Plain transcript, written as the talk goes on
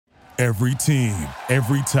Every team,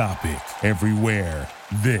 every topic, everywhere.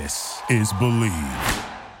 This is Believe.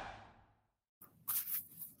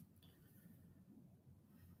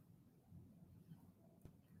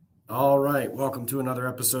 All right, welcome to another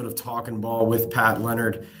episode of Talking Ball with Pat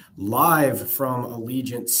Leonard, live from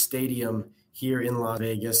Allegiant Stadium here in Las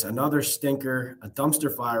Vegas. Another stinker, a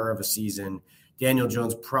dumpster fire of a season. Daniel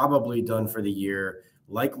Jones probably done for the year,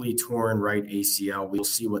 likely torn right ACL. We'll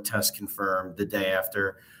see what tests confirm the day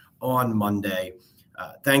after on Monday.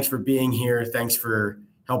 Thanks for being here. Thanks for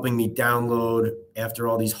helping me download after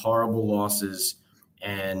all these horrible losses.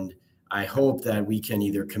 And I hope that we can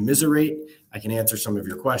either commiserate, I can answer some of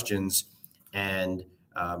your questions, and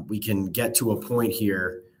we can get to a point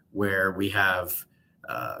here where we have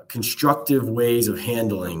constructive ways of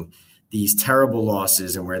handling these terrible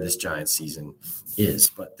losses and where this Giants season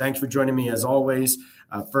is. But thanks for joining me as always.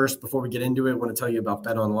 First, before we get into it, I want to tell you about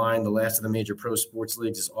Bet Online. The last of the major pro sports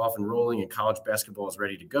leagues is off and rolling, and college basketball is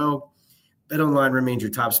ready to go. Bet Online remains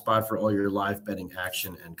your top spot for all your live betting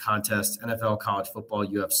action and contests. NFL, college football,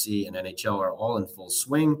 UFC, and NHL are all in full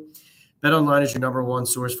swing. Bet Online is your number one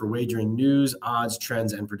source for wagering news, odds,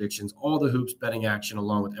 trends, and predictions. All the hoops betting action,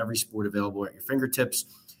 along with every sport available at your fingertips,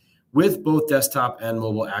 with both desktop and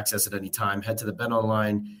mobile access at any time. Head to the Bet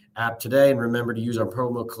Online app today, and remember to use our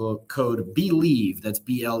promo code BELIEVE, that's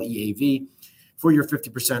BLEAV, for your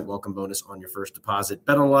 50% welcome bonus on your first deposit.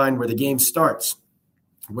 Bet Online, where the game starts.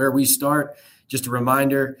 Where we start, just a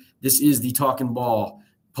reminder, this is the Talking Ball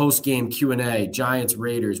post-game Q&A, Giants,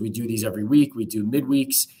 Raiders. We do these every week. We do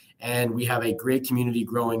midweeks, and we have a great community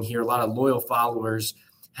growing here, a lot of loyal followers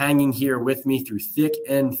hanging here with me through thick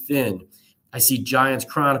and thin. I see Giants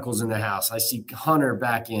Chronicles in the house. I see Hunter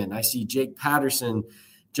back in. I see Jake Patterson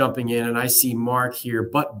jumping in, and I see Mark here,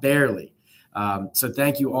 but barely. So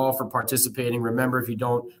thank you all for participating. Remember, if you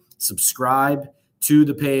don't subscribe to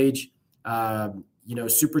the page,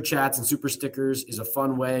 super chats and super stickers is a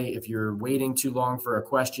fun way. If you're waiting too long for a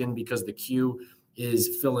question because the queue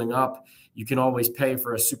is filling up, you can always pay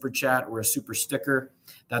for a super chat or a super sticker.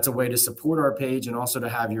 That's a way to support our page and also to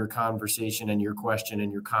have your conversation and your question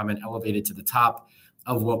and your comment elevated to the top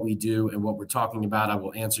of what we do and what we're talking about. I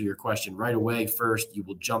will answer your question right away first. You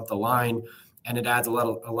will jump the line, and it adds a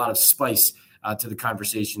lot of spice to the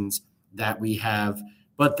conversations that we have.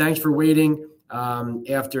 But thanks for waiting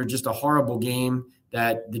after just a horrible game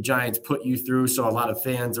that the Giants put you through. So a lot of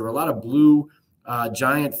fans, there were a lot of blue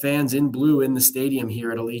Giant fans in blue in the stadium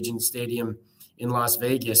here at Allegiant Stadium in Las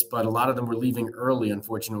Vegas, but a lot of them were leaving early,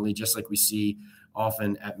 unfortunately, just like we see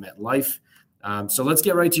often at MetLife. So let's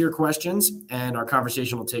get right to your questions, and our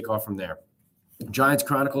conversation will take off from there. Giants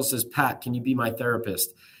Chronicles says, Pat, can you be my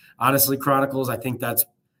therapist? Honestly, Chronicles, I think that's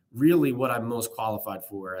really what I'm most qualified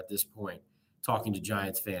for at this point, talking to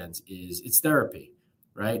Giants fans, is it's therapy,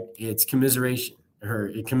 right? It's commiseration,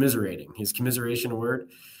 or commiserating. Is commiseration a word?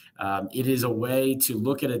 It is a way to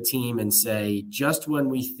look at a team and say, just when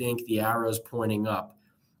we think the arrow's pointing up,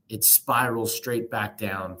 it spirals straight back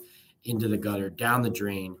down into the gutter, down the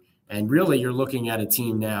drain. And really, you're looking at a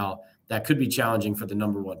team now that could be challenging for the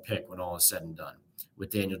number one pick when all is said and done,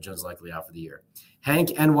 with Daniel Jones likely out for the year.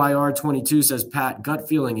 Hank NYR22 says, Pat, gut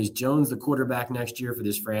feeling, is Jones the quarterback next year for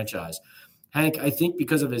this franchise? Hank, I think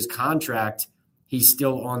because of his contract, he's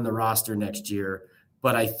still on the roster next year.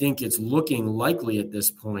 But I think it's looking likely at this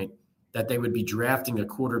point that they would be drafting a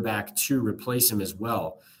quarterback to replace him as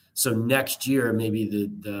well. So next year, maybe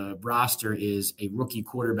the roster is a rookie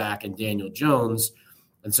quarterback and Daniel Jones.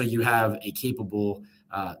 And so you have a capable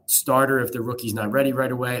starter if the rookie's not ready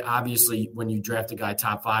right away. Obviously, when you draft a guy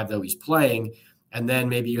top 5, though, he's playing. And then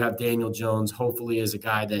maybe you have Daniel Jones, hopefully as a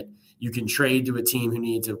guy that you can trade to a team who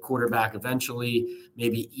needs a quarterback eventually,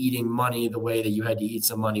 maybe eating money the way that you had to eat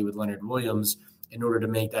some money with Leonard Williams in order to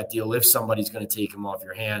make that deal if somebody's going to take him off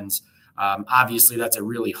your hands. Obviously, that's a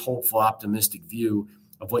really hopeful, optimistic view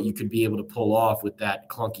of what you could be able to pull off with that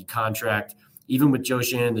clunky contract. Even with Joe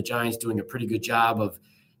Shannon, the Giants doing a pretty good job of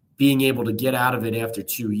being able to get out of it after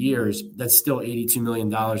 2 years. That's still $82 million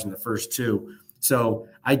in the first 2. So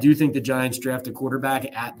I do think the Giants draft a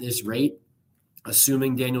quarterback at this rate,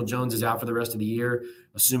 assuming Daniel Jones is out for the rest of the year,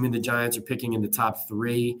 assuming the Giants are picking in the top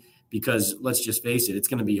 3, because let's just face it, it's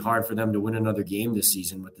going to be hard for them to win another game this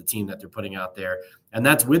season with the team that they're putting out there. And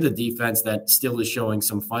that's with a defense that still is showing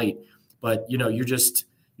some fight. But,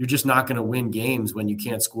 you're just not going to win games when you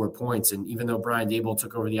can't score points. And even though Brian Daboll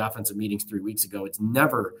took over the offensive meetings 3 weeks ago, it's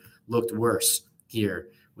never looked worse here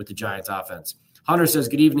with the Giants offense. Hunter says,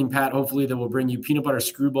 good evening, Pat. Hopefully they will bring you peanut butter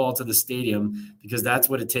screwball to the stadium, because that's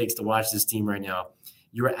what it takes to watch this team right now.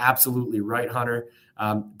 You are absolutely right, Hunter.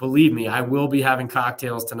 Believe me, I will be having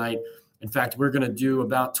cocktails tonight In fact, we're going to do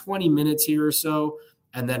about 20 minutes here or so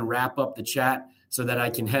and then wrap up the chat so that I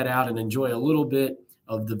can head out and enjoy a little bit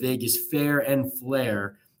of the Vegas fare and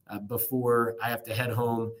flair before I have to head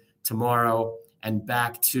home tomorrow and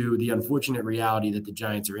back to the unfortunate reality that the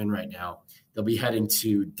Giants are in right now. They'll be heading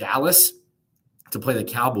to Dallas to play the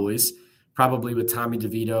Cowboys, probably with Tommy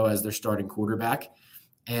DeVito as their starting quarterback.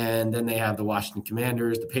 And then they have the Washington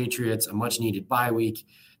Commanders, the Patriots, a much-needed bye week.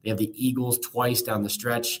 They have the Eagles twice down the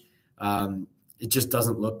stretch. It just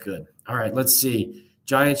doesn't look good. All right, let's see.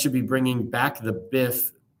 Giants should be bringing back the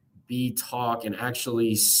Biff, talk, and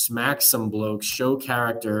actually smack some blokes, show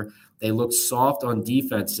character. They look soft on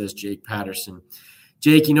defense, says Jake Patterson.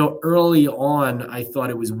 Jake, early on, I thought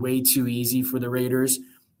it was way too easy for the Raiders,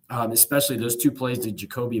 especially those two plays to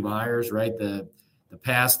Jacoby Myers, right? The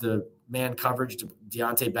pass, the man coverage to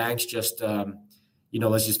Deonte Banks, just,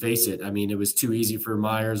 let's just face it. I mean, it was too easy for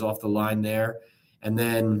Myers off the line there. And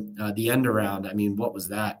then the end around, what was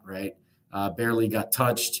that, right? Barely got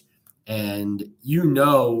touched. And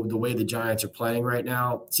the way the Giants are playing right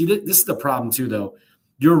now. See, this is the problem too, though.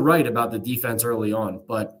 You're right about the defense early on,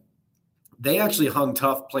 but they actually hung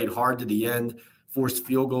tough, played hard to the end, forced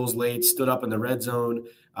field goals late, stood up in the red zone,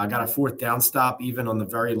 got a fourth down stop even on the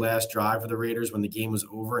very last drive for the Raiders when the game was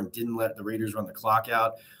over and didn't let the Raiders run the clock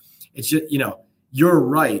out. It's just, you're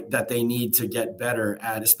right that they need to get better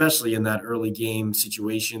at, especially in that early game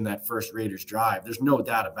situation, that first Raiders drive. There's no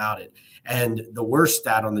doubt about it. And the worst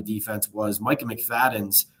stat on the defense was Micah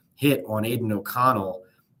McFadden's hit on Aiden O'Connell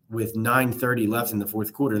with 9:30 left in the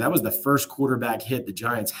fourth quarter. That was the first quarterback hit the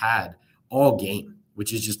Giants had all game,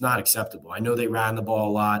 which is just not acceptable. I know they ran the ball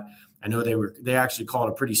a lot. I know they actually called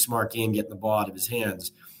a pretty smart game getting the ball out of his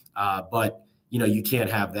hands. But you can't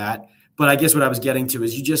have that. But I guess what I was getting to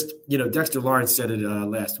is Dexter Lawrence said it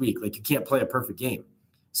last week, like you can't play a perfect game.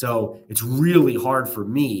 So it's really hard for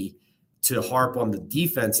me to harp on the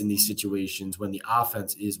defense in these situations when the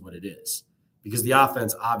offense is what it is. Because the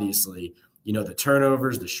offense, obviously, the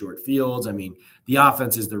turnovers, the short fields, the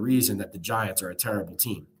offense is the reason that the Giants are a terrible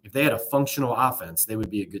team. If they had a functional offense, they would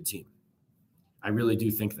be a good team. I really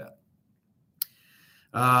do think that.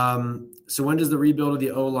 So when does the rebuild of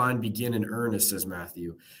the O-line begin in earnest, says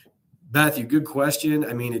Matthew? Matthew, good question.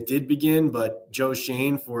 It did begin, but Joe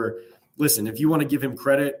Shane if you want to give him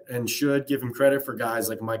credit and should give him credit for guys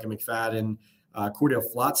like Micah McFadden,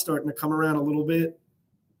 Cordell Flott's starting to come around a little bit.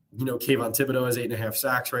 Kayvon Thibodeau has 8.5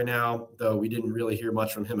 sacks right now, though we didn't really hear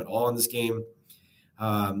much from him at all in this game.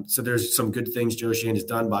 So there's some good things Joe Shane has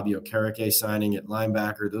done. Bobby Okereke signing at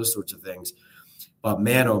linebacker, those sorts of things. But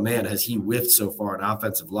man, oh man, has he whiffed so far on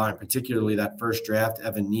offensive line, particularly that first draft,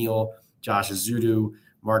 Evan Neal, Josh Azudu,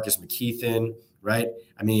 Marcus McKeithen, right?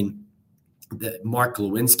 Mark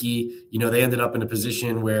Glowinski, they ended up in a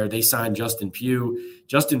position where they signed Justin Pugh.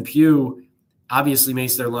 Justin Pugh obviously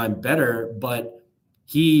makes their line better, but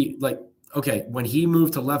when he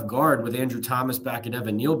moved to left guard with Andrew Thomas back and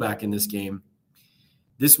Evan Neal back in this game,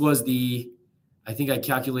 this was I think I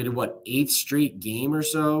calculated 8th straight game or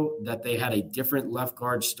so that they had a different left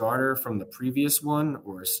guard starter from the previous one,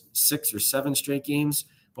 or 6 or 7 straight games.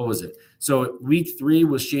 What was it? So week 3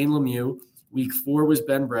 was Shane Lemieux. Week 4 was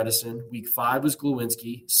Ben Bredesen. Week 5 was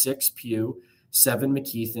Glowinski. 6 Pugh. 7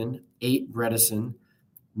 McKeithen. 8 Bredesen.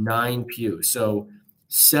 9 Pugh. So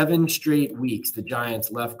 7 straight weeks, the Giants'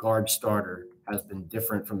 left guard starter has been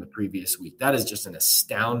different from the previous week. That is just an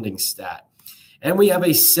astounding stat. And we have a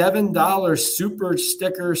 $7 super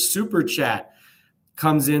sticker super chat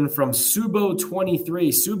comes in from Subo23.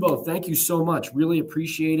 Subo, thank you so much. Really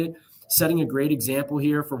appreciate it. Setting a great example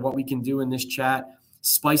here for what we can do in this chat.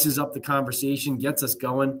 Spices up the conversation, gets us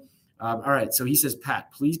going. All right, so he says,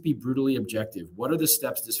 Pat, please be brutally objective. What are the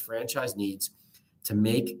steps this franchise needs to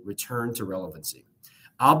make return to relevancy?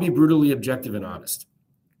 I'll be brutally objective and honest.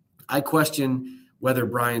 I question whether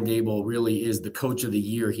Brian Daboll really is the coach of the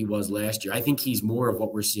year he was last year. I think he's more of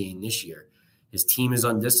what we're seeing this year. His team is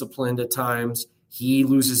undisciplined at times. He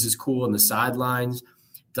loses his cool on the sidelines,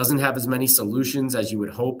 doesn't have as many solutions as you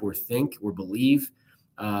would hope or think or believe.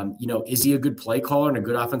 Is he a good play caller and a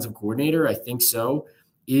good offensive coordinator? I think so.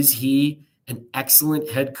 Is he an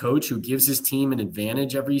excellent head coach who gives his team an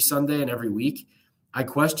advantage every Sunday and every week? I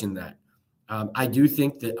question that. I do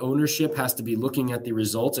think that ownership has to be looking at the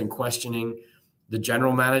results and questioning the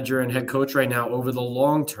general manager and head coach right now over the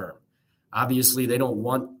long term. Obviously, they don't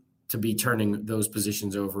want to be turning those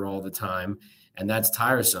positions over all the time, and that's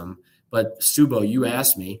tiresome. But Subo, you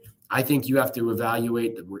asked me. I think you have to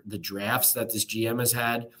evaluate the drafts that this GM has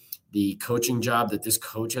had, the coaching job that this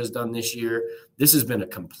coach has done this year. This has been a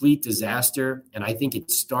complete disaster, and I think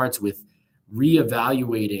it starts with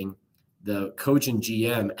reevaluating the coach and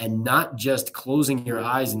GM, and not just closing your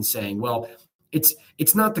eyes and saying, well,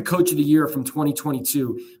 it's not the coach of the year from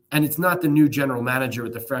 2022, and it's not the new general manager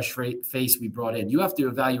with the fresh face we brought in. You have to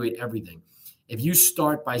evaluate everything. If you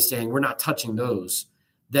start by saying we're not touching those,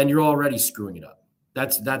 then you're already screwing it up.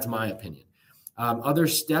 That's my opinion. Other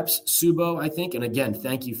steps, Subo, I think, and again,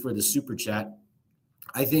 thank you for the super chat.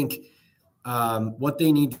 I think what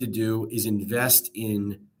they need to do is invest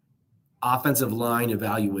in offensive line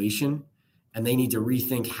evaluation, and they need to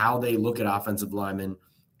rethink how they look at offensive linemen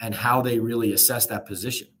and how they really assess that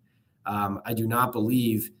position. I do not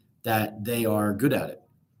believe that they are good at it.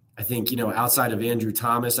 I think, outside of Andrew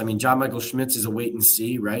Thomas, John Michael Schmitz is a wait and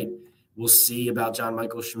see, right? We'll see about John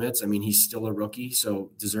Michael Schmitz. He's still a rookie,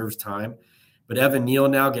 so deserves time. But Evan Neal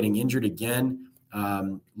now getting injured again,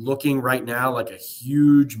 looking right now like a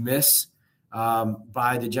huge miss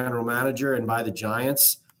by the general manager and by the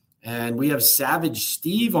Giants. And we have Savage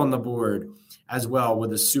Steve on the board as well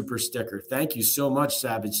with a super sticker. Thank you so much,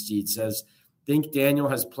 Savage Steve. Says, think Daniel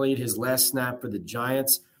has played his last snap for the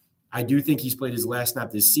Giants. I do think he's played his last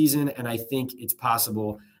snap this season, and I think it's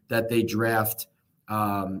possible that they draft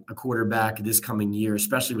a quarterback this coming year,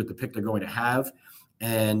 especially with the pick they're going to have.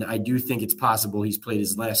 And I do think it's possible he's played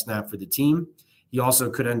his last snap for the team. He also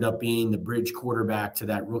could end up being the bridge quarterback to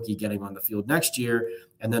that rookie getting on the field next year,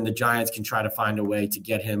 and then the Giants can try to find a way to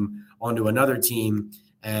get him onto another team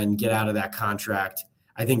and get out of that contract.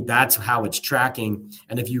 I think that's how it's tracking.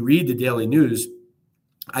 And if you read the Daily News,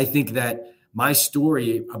 I think that my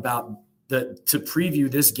story about to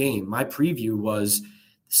preview this game, my preview was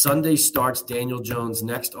Sunday starts Daniel Jones'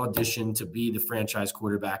 next audition to be the franchise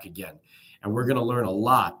quarterback again. And we're going to learn a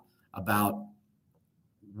lot about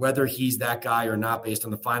whether he's that guy or not based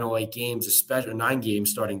on the final 8 games, especially 9 games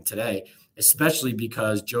starting today, especially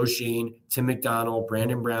because Joe Shane, Tim McDonald,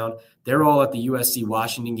 Brandon Brown, they're all at the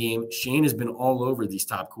USC-Washington game. Shane has been all over these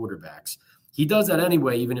top quarterbacks. He does that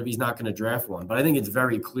anyway, even if he's not going to draft one. But I think it's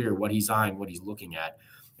very clear what he's eyeing, what he's looking at.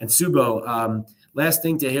 And Subo, last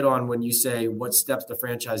thing to hit on when you say what steps the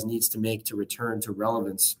franchise needs to make to return to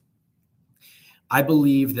relevance. I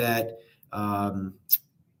believe that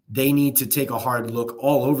they need to take a hard look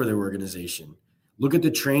all over their organization. Look at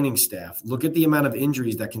the training staff. Look at the amount of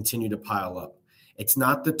injuries that continue to pile up. It's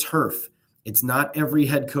not the turf. It's not every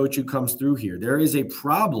head coach who comes through here. There is a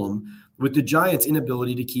problem with the Giants'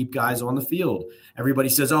 inability to keep guys on the field. Everybody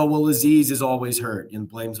says, oh, well, Aziz is always hurt and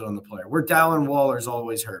blames it on the player. Where Dallin Waller is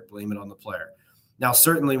always hurt, blame it on the player. Now,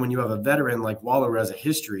 certainly when you have a veteran like Waller who has a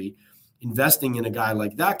history, investing in a guy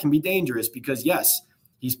like that can be dangerous because, yes,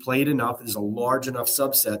 he's played enough. There's a large enough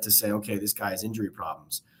subset to say, okay, this guy has injury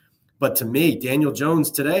problems. But to me, Daniel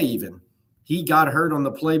Jones today even, he got hurt on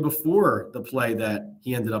the play before the play that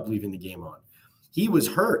he ended up leaving the game on. He was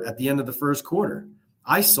hurt at the end of the first quarter.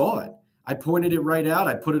 I saw it. I pointed it right out.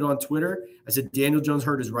 I put it on Twitter. I said, Daniel Jones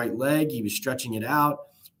hurt his right leg. He was stretching it out.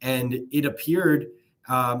 And it appeared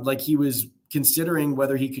like he was considering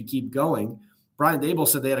whether he could keep going. Brian Daboll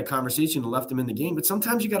said they had a conversation and left him in the game. But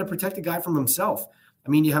sometimes you got to protect a guy from himself.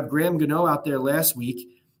 You have Graham Gano out there last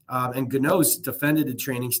week, and Gano's defended the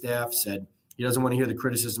training staff, said he doesn't want to hear the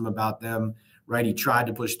criticism about them, right? He tried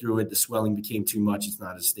to push through it. The swelling became too much. It's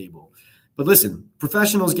not as stable. But listen,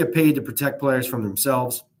 professionals get paid to protect players from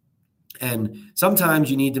themselves. And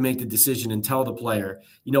sometimes you need to make the decision and tell the player,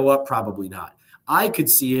 you know what, probably not. I could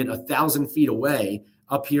see it 1,000 feet away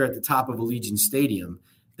up here at the top of Allegiant Stadium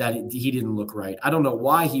that he didn't look right. I don't know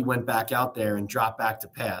why he went back out there and dropped back to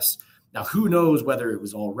pass. Now, who knows whether it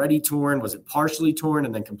was already torn, was it partially torn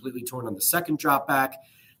and then completely torn on the second drop back?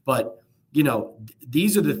 But,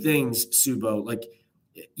 these are the things, Subo,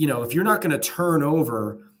 if you're not going to turn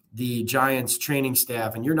over the Giants training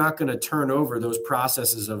staff and you're not going to turn over those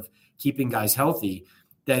processes of keeping guys healthy,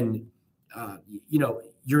 then,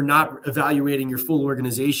 you're not evaluating your full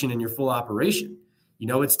organization and your full operation.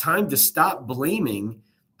 It's time to stop blaming,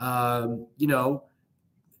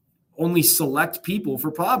 only select people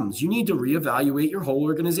for problems. You need to reevaluate your whole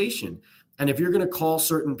organization. And if you're going to call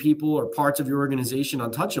certain people or parts of your organization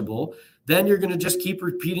untouchable, then you're going to just keep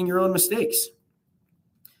repeating your own mistakes.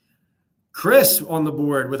 Chris on the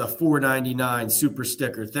board with a $4.99 super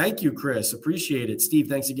sticker. Thank you, Chris. Appreciate it. Steve,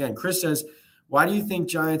 thanks again. Chris says, why do you think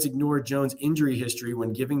Giants ignored Jones' injury history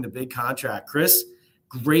when giving the big contract? Chris,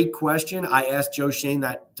 great question. I asked Joe Shane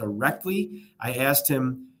that directly. I asked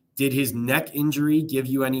him, did his neck injury give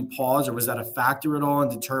you any pause, or was that a factor at all in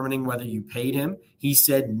determining whether you paid him? He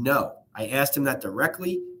said no. I asked him that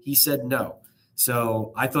directly. He said no.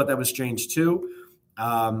 So I thought that was strange too.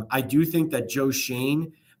 I do think that Joe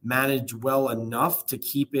Shane managed well enough to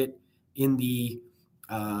keep it in the,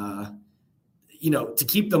 to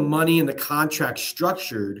keep the money and the contract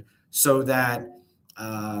structured so that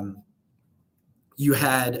you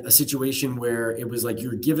had a situation where it was like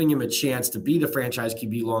you're giving him a chance to be the franchise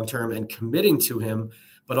QB long-term and committing to him,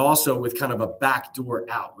 but also with kind of a backdoor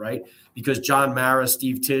out, right? Because John Mara,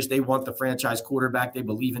 Steve Tisch, they want the franchise quarterback. They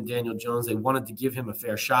believe in Daniel Jones. They wanted to give him a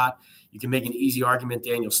fair shot. You can make an easy argument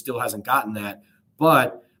Daniel still hasn't gotten that.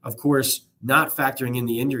 But, of course, not factoring in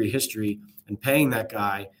the injury history and paying that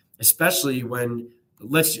guy, especially when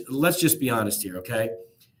let's just be honest here, okay?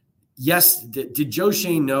 Yes, did Joe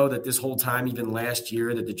Schoen know that this whole time, even last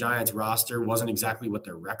year, that the Giants roster wasn't exactly what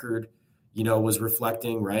their record, was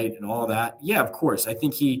reflecting, right, and all that? Yeah, of course. I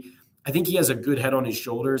think he has a good head on his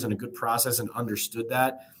shoulders and a good process and understood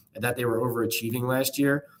that they were overachieving last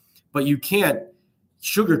year. But you can't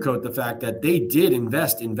sugarcoat the fact that they did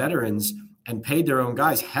invest in veterans and paid their own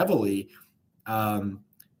guys heavily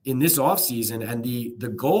in this offseason, and the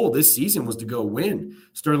goal this season was to go win.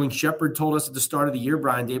 Sterling Shepard told us at the start of the year,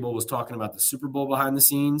 Brian Daboll was talking about the Super Bowl behind the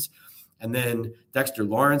scenes, and then Dexter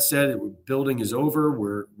Lawrence said building is over.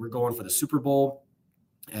 We're going for the Super Bowl,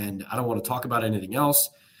 and I don't want to talk about anything else.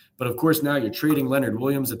 But, of course, now you're trading Leonard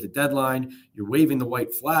Williams at the deadline. You're waving the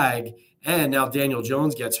white flag, and now Daniel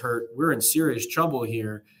Jones gets hurt. We're in serious trouble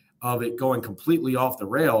here of it going completely off the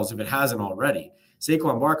rails if it hasn't already.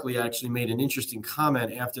 Saquon Barkley actually made an interesting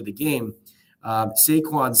comment after the game.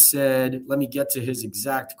 Saquon said, let me get to his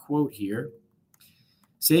exact quote here.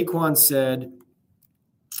 Saquon said,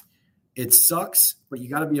 "It sucks, but you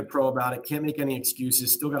got to be a pro about it. Can't make any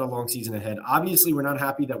excuses. Still got a long season ahead. Obviously, we're not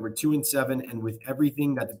happy that we're 2-7 and with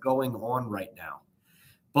everything that's going on right now.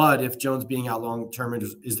 But if Jones being out long-term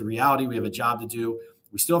is the reality, we have a job to do.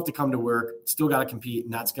 We still have to come to work, still got to compete,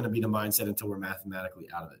 and that's going to be the mindset until we're mathematically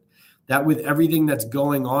out of it." That with everything that's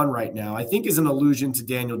going on right now, I think is an allusion to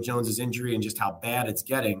Daniel Jones's injury and just how bad it's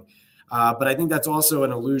getting. But I think that's also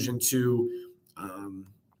an allusion to,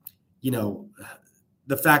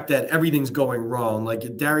 the fact that everything's going wrong.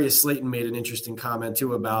 Like Darius Slayton made an interesting comment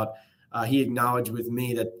too about he acknowledged with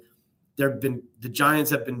me that the Giants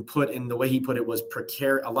have been put in, the way he put it was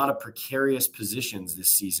a lot of precarious positions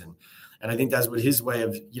this season. And I think that's what his way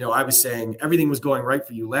of, I was saying everything was going right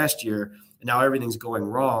for you last year and now everything's going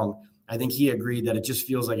wrong. I think he agreed that it just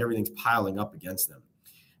feels like everything's piling up against them.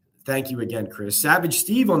 Thank you again, Chris. Savage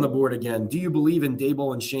Steve on the board again. Do you believe in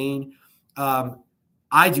Daboll and Schoen?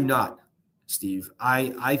 I do not, Steve.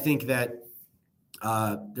 I think that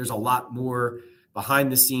there's a lot more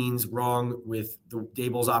behind the scenes wrong with the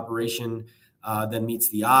Daboll's operation than meets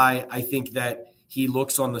the eye. I think that he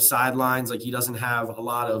looks on the sidelines like he doesn't have a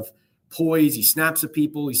lot of poise. He snaps at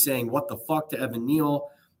people. He's saying, "What the fuck" to Evan Neal.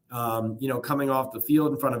 Coming off the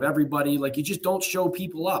field in front of everybody. Like you just don't show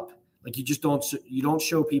people up. Like you don't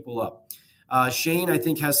show people up. Schoen, I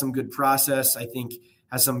think, has some good process. I think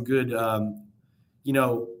has some good,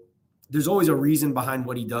 there's always a reason behind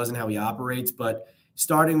what he does and how he operates, but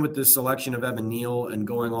starting with the selection of Evan Neal and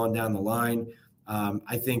going on down the line,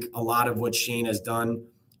 I think a lot of what Schoen has done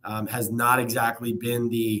has not exactly been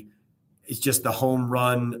it's just the home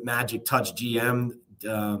run magic touch GM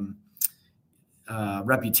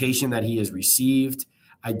reputation that he has received.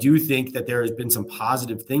 I do think that there has been some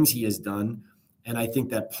positive things he has done, and I think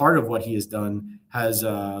that part of what he has done has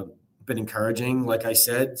been encouraging. Like I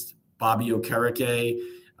said, Bobby Okereke.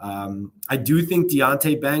 I do think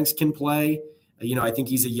Deonte Banks can play. I think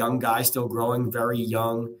he's a young guy, still growing, very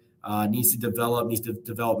young, needs to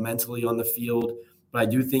develop mentally on the field, but I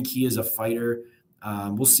do think he is a fighter.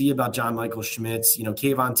 We'll see about John Michael Schmitz.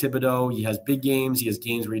 Kayvon Thibodeau, he has big games. He has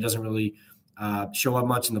games where he doesn't really show up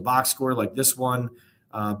much in the box score like this one.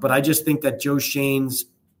 But I just think that Joe Schoen's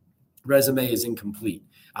resume is incomplete.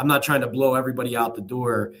 I'm not trying to blow everybody out the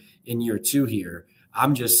door in year 2 here.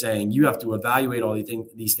 I'm just saying you have to evaluate all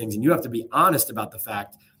these things, and you have to be honest about the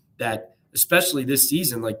fact that, especially this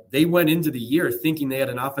season, like they went into the year thinking they had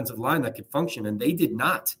an offensive line that could function, and they did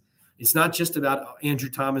not. It's not just about Andrew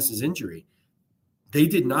Thomas's injury. They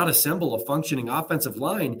did not assemble a functioning offensive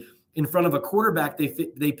line in front of a quarterback they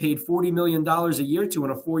paid $40 million a year to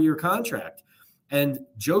in a 4-year contract. And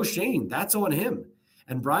Joe Schoen, that's on him.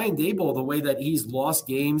 And Brian Daboll, the way that he's lost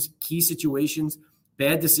games, key situations,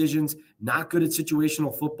 bad decisions, not good at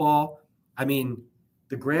situational football. I mean,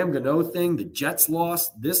 the Graham Gano thing, the Jets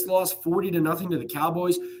lost, this loss 40-0 to the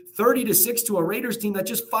Cowboys, 30-6 to a Raiders team that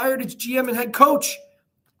just fired its GM and head coach.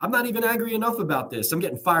 I'm not even angry enough about this. I'm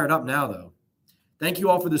getting fired up now, though. Thank you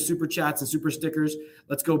all for the super chats and super stickers.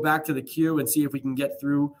 Let's go back to the queue and see if we can get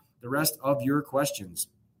through the rest of your questions.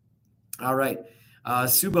 All right.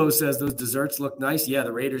 Subo says those desserts look nice. Yeah,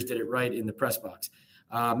 the Raiders did it right in the press box.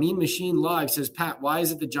 Mean Machine Live says, Pat, why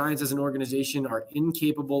is it the Giants as an organization are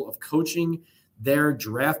incapable of coaching their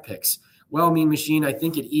draft picks? Well, Mean Machine, I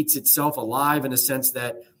think it eats itself alive in a sense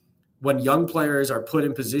that when young players are put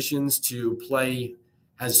in positions to play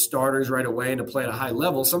as starters right away and to play at a high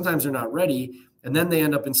level, sometimes they're not ready. And then they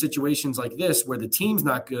end up in situations like this where the team's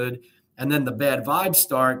not good, and then the bad vibes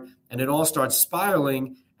start, and it all starts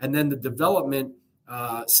spiraling, and then the development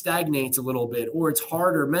stagnates a little bit, or it's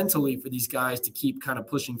harder mentally for these guys to keep kind of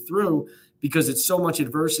pushing through because it's so much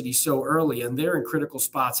adversity so early, and they're in critical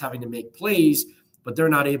spots having to make plays, but they're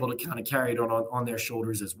not able to kind of carry it on their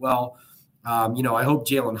shoulders as well. I hope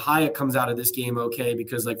Jalen Hyatt comes out of this game okay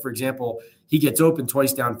because, like, for example, he gets open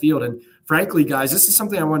twice downfield. And frankly, guys, this is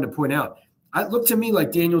something I wanted to point out. It looked to me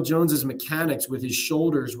like Daniel Jones's mechanics with his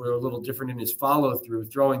shoulders were a little different in his follow-through,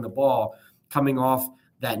 throwing the ball, coming off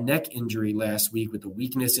that neck injury last week with the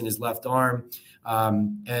weakness in his left arm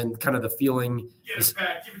and kind of the feeling. Get it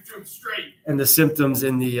back, give it to him straight. And the symptoms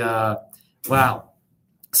in the wow.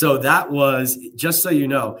 So that was, just so you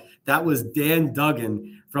know, that was Dan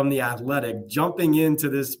Duggan from The Athletic jumping into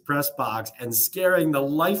this press box and scaring the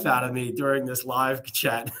life out of me during this live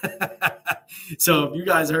chat. So if you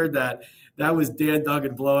guys heard that, that was Dan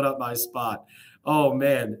Duggan blowing up my spot. Oh,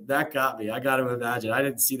 man, that got me. I got to imagine. I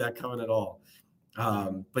didn't see that coming at all.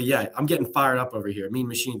 But, yeah, I'm getting fired up over here. Mean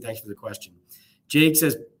Machine, thanks for the question. Jake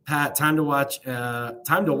says, Pat, time to watch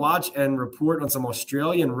and report on some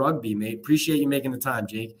Australian rugby, mate. Appreciate you making the time,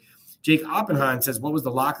 Jake. Jake Oppenheim says, what was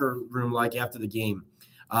the locker room like after the game?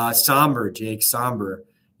 Somber, Jake, somber.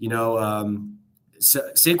 Saquon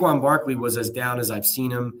Barkley was as down as I've seen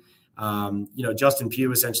him. Justin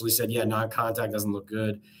Pugh essentially said, non-contact doesn't look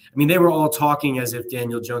good. I mean, they were all talking as if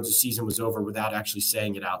Daniel Jones' season was over without actually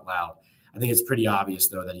saying it out loud. I think it's pretty obvious,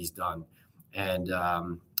 though, that he's done. And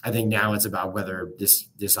I think now it's about whether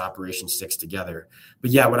this operation sticks together.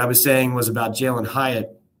 But, yeah, what I was saying was about Jalen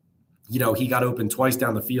Hyatt. He got open twice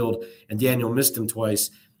down the field, and Daniel missed him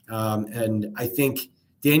twice. And I think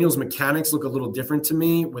Daniel's mechanics look a little different to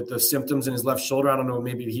me with the symptoms in his left shoulder. I don't know,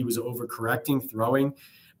 maybe he was overcorrecting throwing,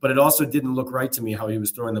 but it also didn't look right to me how he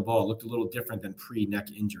was throwing the ball. It looked a little different than pre-neck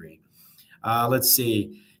injury. Let's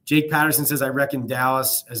see. Jake Patterson says, I reckon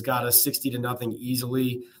Dallas has got us 60-0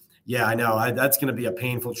 easily. Yeah, I know. That's going to be a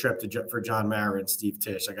painful trip for John Mara and Steve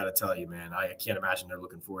Tisch. I got to tell you, man. I can't imagine they're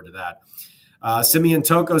looking forward to that. Simeon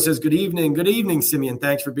Toko says, good evening. Good evening, Simeon.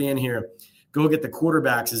 Thanks for being here. Go get the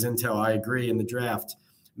quarterbacks as intel. I agree in the draft.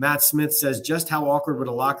 Matt Smith says, just how awkward would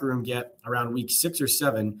a locker room get around week 6 or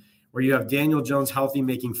 7 where you have Daniel Jones healthy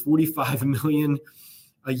making $45 million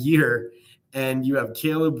a year and you have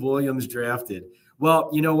Caleb Williams drafted? Well,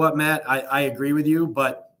 you know what, Matt? I agree with you,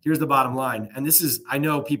 but here's the bottom line. And this is, I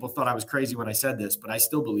know people thought I was crazy when I said this, but I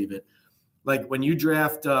still believe it. Like when you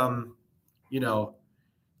draft, when you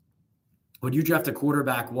draft a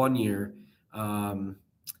quarterback one year,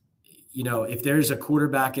 if there's a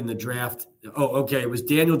quarterback in the draft, it was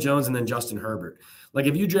Daniel Jones and then Justin Herbert. Like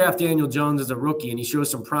if you draft Daniel Jones as a rookie and he shows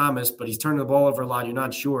some promise, but he's turning the ball over a lot, you're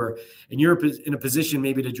not sure, and you're in a position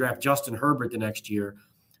maybe to draft Justin Herbert the next year,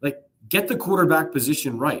 like get the quarterback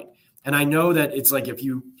position right. And I know that it's like if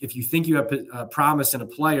you think you have a promise in a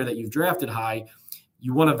player that you've drafted high,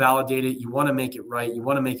 you want to validate it, you want to make it right, you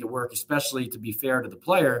want to make it work, especially to be fair to the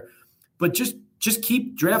player. But just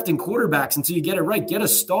keep drafting quarterbacks until you get it right. Get a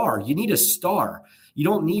star. You need a star. You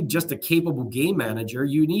don't need just a capable game manager.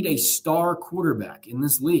 You need a star quarterback in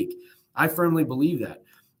this league. I firmly believe that.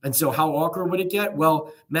 And so how awkward would it get?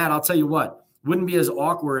 Well, Matt, I'll tell you what, wouldn't be as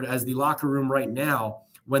awkward as the locker room right now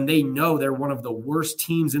when they know they're one of the worst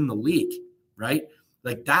teams in the league, right?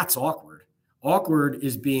 Like that's awkward. Awkward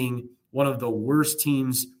is being one of the worst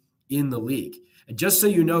teams in the league. And just so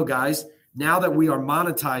you know, guys, now that we are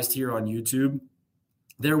monetized here on YouTube,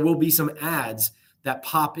 there will be some ads that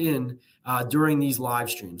pop in during these live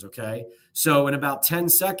streams, okay? So in about 10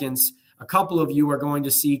 seconds, a couple of you are going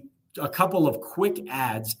to see a couple of quick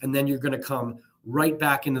ads, and then you're going to come right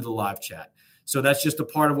back into the live chat. So that's just a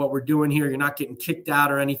part of what we're doing here. You're not getting kicked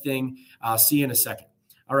out or anything. See you in a second.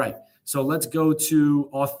 All right, so let's go to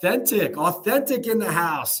Authentic. Authentic in the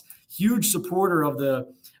house. Huge supporter of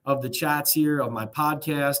the chats here, of my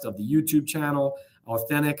podcast, of the YouTube channel.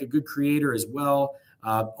 Authentic, a good creator as well.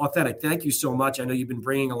 Authentic, thank you so much. I know you've been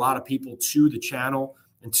bringing a lot of people to the channel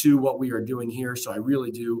and to what we are doing here, so I really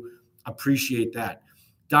do appreciate that.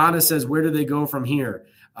 Donna says, where do they go from here?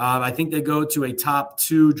 I think they go to a top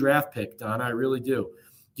 2 draft pick, Donna. I really do.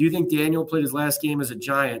 Do you think Daniel played his last game as a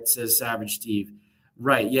Giant, says Savage Steve?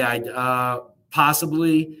 Right, yeah,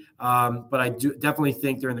 possibly, but I do definitely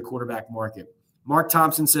think they're in the quarterback market. Mark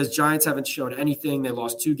Thompson says Giants haven't shown anything. They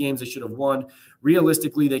lost 2 games they should have won.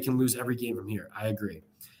 Realistically, they can lose every game from here. I agree.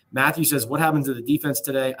 Matthew says, what happened to the defense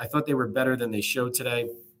today? I thought they were better than they showed today.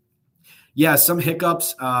 Yeah, some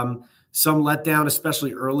hiccups, some letdown,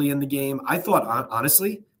 especially early in the game. I thought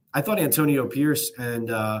Antonio Pierce and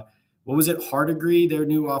Hardigree, their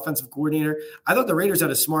new offensive coordinator, I thought the Raiders had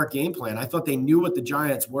a smart game plan. I thought they knew what the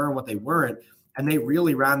Giants were and what they weren't, and they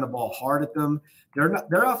really ran the ball hard at them.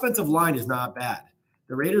 Their offensive line is not bad.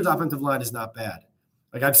 The Raiders' offensive line is not bad.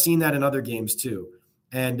 Like, I've seen that in other games too.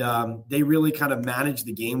 And they really kind of managed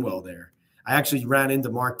the game well there. I actually ran into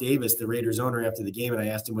Mark Davis, the Raiders owner, after the game, and I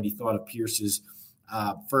asked him what he thought of Pierce's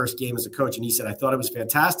first game as a coach. And he said, I thought it was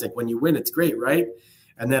fantastic. When you win, it's great, right?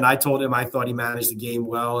 And then I told him I thought he managed the game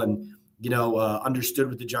well and, understood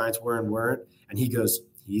what the Giants were and weren't. And he goes,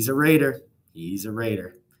 he's a Raider. He's a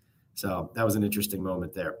Raider. So that was an interesting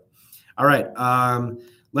moment there. All right.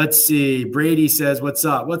 Let's see. Brady says, what's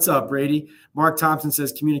up? What's up, Brady? Mark Thompson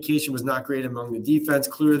says communication was not great among the defense.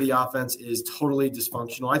 Clearly, the offense is totally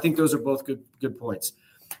dysfunctional. I think those are both good points.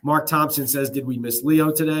 Mark Thompson says, did we miss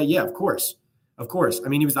Leo today? Yeah, of course. Of course. I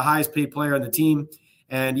mean, he was the highest paid player on the team.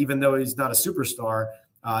 And even though he's not a superstar,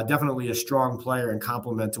 definitely a strong player and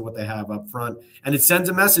complement to what they have up front. And it sends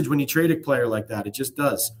a message when you trade a player like that. It just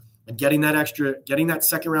does. And getting that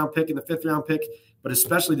second round pick and the 5th round pick, but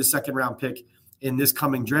especially the second round pick in this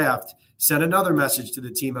coming draft, send another message to the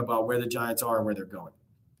team about where the Giants are and where they're going.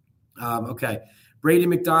 Okay. Brady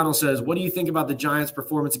McDonald says, what do you think about the Giants'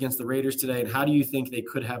 performance against the Raiders today, and how do you think they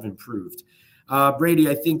could have improved? Brady,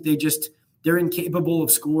 I think they're incapable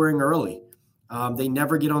of scoring early. They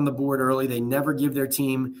never get on the board early. They never give their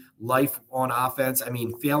team life on offense. I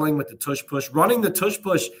mean, failing with the tush push, running the tush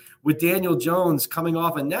push with Daniel Jones coming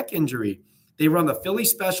off a neck injury. They run the Philly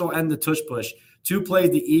special and the tush push, 2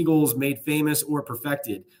 plays the Eagles made famous or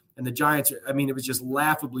perfected. And the Giants, I mean, it was just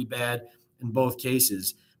laughably bad in both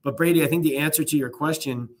cases. But Brady, I think the answer to your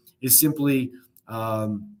question is simply,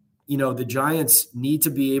 the Giants need to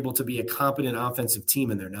be able to be a competent offensive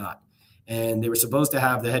team, and they're not. And they were supposed to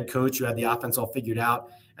have the head coach who had the offense all figured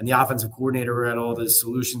out and the offensive coordinator who had all the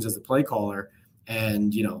solutions as the play caller.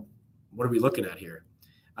 And, what are we looking at here?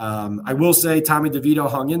 I will say Tommy DeVito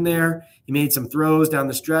hung in there. He made some throws down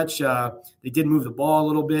the stretch. They did move the ball a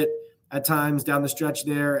little bit at times down the stretch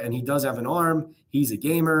there, and he does have an arm. He's a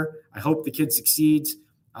gamer. I hope the kid succeeds.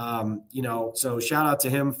 So shout out to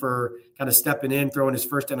him for kind of stepping in, throwing his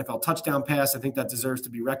first NFL touchdown pass. I think that deserves to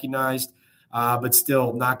be recognized, but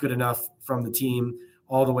still not good enough from the team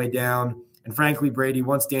all the way down. And frankly, Brady,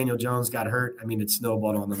 once Daniel Jones got hurt, I mean, it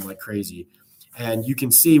snowballed on them like crazy. And you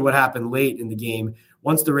can see what happened late in the game.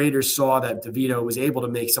 Once the Raiders saw that DeVito was able to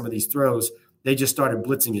make some of these throws, they just started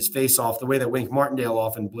blitzing his face off the way that Wink Martindale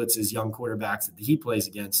often blitzes young quarterbacks that he plays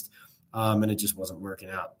against, and it just wasn't working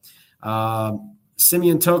out.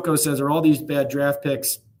 Simeon Toko says, are all these bad draft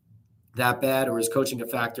picks that bad, or is coaching a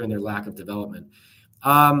factor in their lack of development?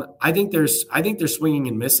 I think they're swinging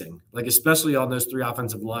and missing, like especially on those 3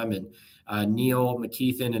 offensive linemen, Neal,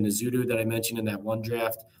 McKeithen, and Azudu that I mentioned in that one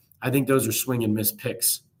draft. I think those are swing and miss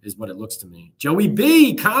picks is what it looks to me. Joey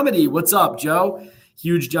B, comedy. What's up, Joe?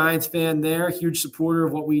 Huge Giants fan there, huge supporter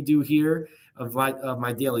of what we do here, of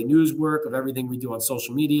my daily news work, of everything we do on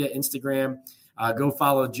social media, Instagram. Go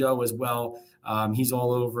follow Joe as well. He's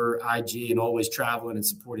all over IG and always traveling and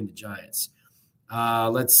supporting the Giants.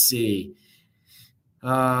 Let's see.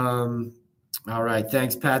 All right.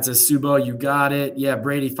 Thanks, Pat says, Subo, you got it. Yeah,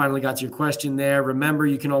 Brady finally got to your question there. Remember,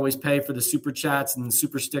 you can always pay for the super chats and the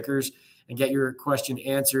super stickers and get your question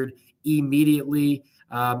answered immediately.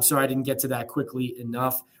 Sorry I didn't get to that quickly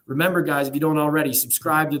enough. Remember, guys, if you don't already,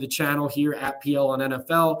 subscribe to the channel here at PL on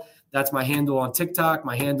NFL. That's my handle on TikTok,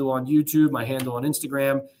 my handle on YouTube, my handle on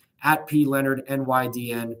Instagram, at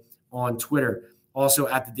PLeonardNYDN on Twitter. Also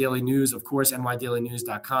at the Daily News, of course,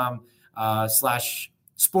 nydailynews.com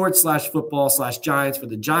 /sports/football/Giants for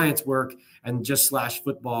the Giants work, and just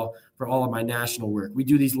 /football for all of my national work. We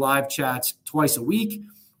do these live chats twice a week,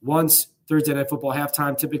 once Thursday Night Football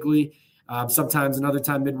halftime typically, sometimes another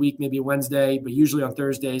time midweek, maybe a Wednesday, but usually on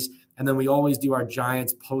Thursdays. And then we always do our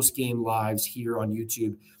Giants post-game lives here on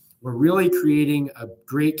YouTube. We're really creating a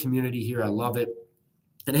great community here. I love it.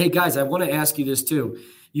 And hey, guys, I want to ask you this too.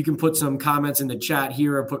 You can put some comments in the chat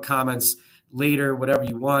here or put comments later, whatever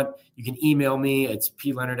you want. You can email me. It's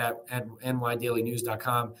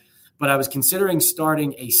pleonard@nydailynews.com. But I was considering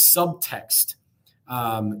starting a subtext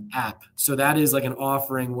app. So that is like an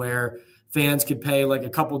offering where fans could pay like a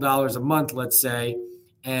couple dollars a month, let's say,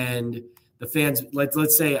 and the fans,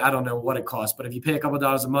 let's say, I don't know what it costs, but if you pay a couple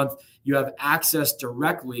dollars a month, you have access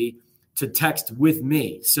directly to text with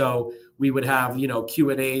me. So we would have,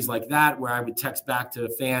 Q&As like that where I would text back to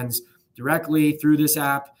fans directly through this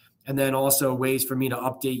app, and then also ways for me to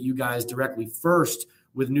update you guys directly first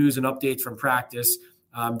with news and updates from practice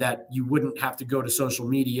that you wouldn't have to go to social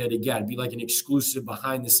media to get. It'd be like an exclusive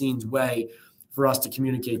behind-the-scenes way for us to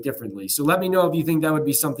communicate differently. So let me know if you think that would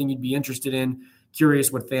be something you'd be interested in.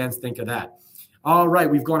 Curious what fans think of that. All right,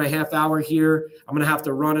 we've gone a half hour here. I'm going to have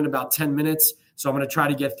to run in about 10 minutes, so I'm going to try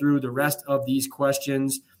to get through the rest of these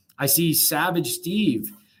questions. I see Savage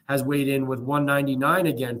Steve has weighed in with 199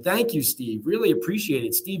 again. Thank you, Steve. Really appreciate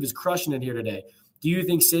it. Steve is crushing it here today. Do you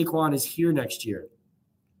think Saquon is here next year?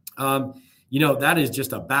 That is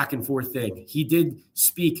just a back and forth thing. He did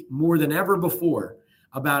speak more than ever before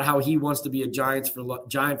about how he wants to be a Giant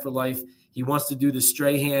for life. He wants to do the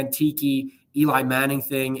Strahan, Tiki, Eli Manning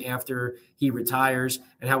thing after he retires,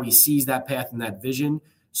 and how he sees that path and that vision.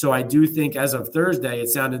 So I do think as of Thursday, it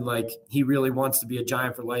sounded like he really wants to be a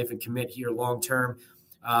Giant for life and commit here long-term,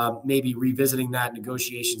 maybe revisiting that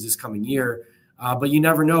negotiations this coming year. But you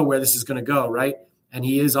never know where this is going to go, right? And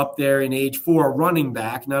he is up there in age for a running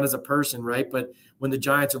back, not as a person, right? But when the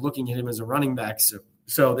Giants are looking at him as a running back,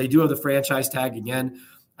 so they do have the franchise tag again.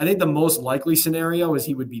 I think the most likely scenario is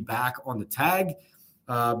he would be back on the tag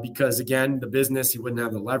because, again, the business, he wouldn't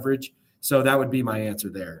have the leverage. So that would be my answer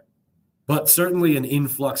there. But certainly an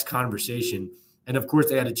influx conversation. And, of course,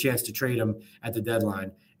 they had a chance to trade him at the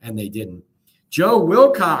deadline, and they didn't. Joe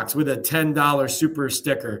Wilcox with a $10 super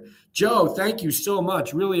sticker. Joe, thank you so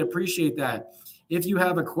much. Really appreciate that. If you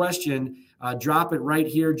have a question, drop it right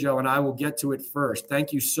here, Joe, and I will get to it first.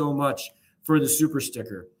 Thank you so much for the super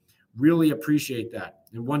sticker. Really appreciate that.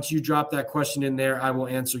 And once you drop that question in there, I will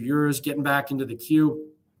answer yours, getting back into the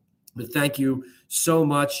queue. But thank you so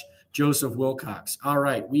much, Joseph Wilcox. All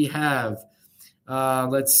right, we have,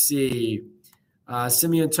 let's see.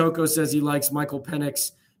 Simeon Toko says he likes Michael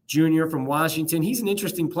Penix Jr. from Washington. He's an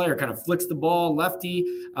interesting player, kind of flicks the ball, lefty.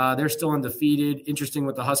 They're still undefeated. Interesting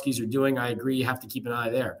what the Huskies are doing. I agree. You have to keep an eye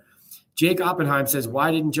there. Jake Oppenheim says,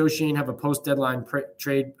 why didn't Joe Schoen have a post-deadline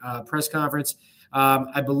trade press conference?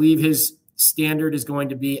 I believe his standard is going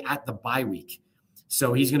to be at the bye week.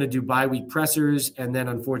 So he's going to do bye week pressers, and then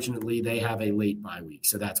unfortunately they have a late bye week.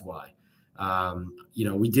 So that's why.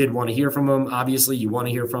 We did want to hear from him. Obviously, you want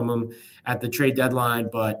to hear from him at the trade deadline,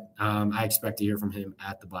 but I expect to hear from him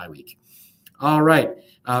at the bye week. All right.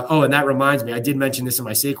 And that reminds me, I did mention this in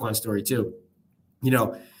my Saquon story too.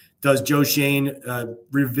 Does Joe Schoen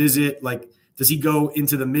revisit, does he go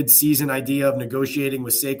into the midseason idea of negotiating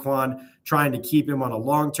with Saquon, trying to keep him on a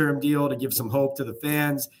long-term deal to give some hope to the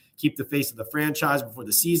fans, keep the face of the franchise before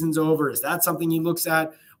the season's over? Is that something he looks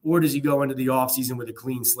at? Or does he go into the offseason with a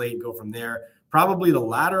clean slate and go from there? Probably the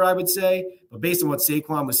latter, I would say. But based on what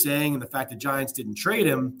Saquon was saying and the fact the Giants didn't trade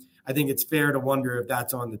him, I think it's fair to wonder if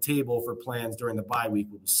that's on the table for plans during the bye week.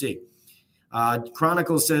 We'll see.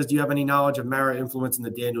 Chronicles says, do you have any knowledge of Mara influence in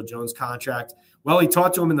the Daniel Jones contract? Well, he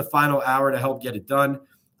talked to him in the final hour to help get it done.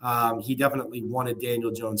 He definitely wanted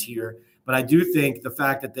Daniel Jones here. But I do think the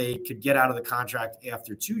fact that they could get out of the contract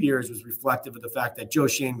after 2 years was reflective of the fact that Joe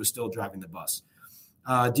Schoen was still driving the bus.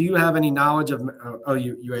 Do you have any knowledge of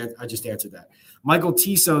I just answered that. Michael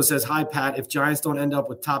Tiso says, hi, Pat. If Giants don't end up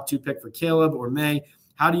with top 2 pick for Caleb or May,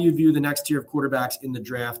 how do you view the next tier of quarterbacks in the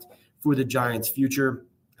draft for the Giants' future?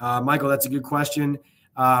 Michael, that's a good question.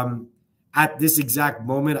 At this exact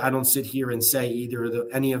moment, I don't sit here and say either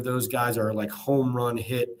any of those guys are like home run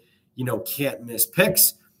hit, can't miss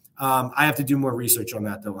picks. I have to do more research on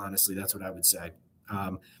that, though. Honestly, that's what I would say.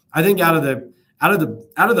 I think out of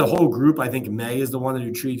the whole group, I think May is the one that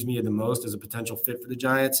intrigues me the most as a potential fit for the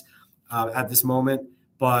Giants at this moment.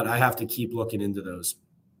 But I have to keep looking into those.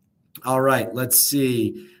 All right, let's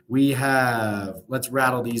see. Let's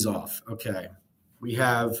rattle these off. Okay.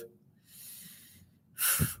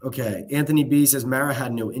 Anthony B says Mara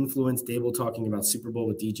had no influence. Dable talking about Super Bowl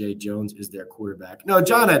with DJ Jones is their quarterback. No,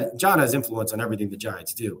 John has influence on everything the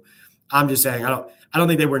Giants do. I'm just saying I don't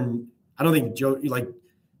think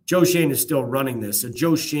Joe Schoen is still running this. So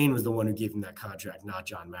Joe Schoen was the one who gave him that contract, not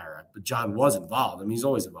John Mara. But John was involved. I mean, he's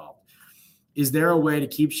always involved. Is there a way to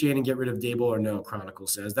keep Schoen and get rid of Dable or no?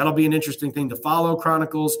 Chronicles says that'll be an interesting thing to follow,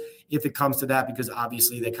 Chronicles, if it comes to that, because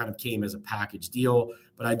obviously they kind of came as a package deal.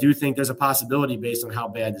 But I do think there's a possibility based on how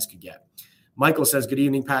bad this could get. Michael says, good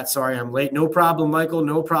evening, Pat. Sorry I'm late. No problem, Michael.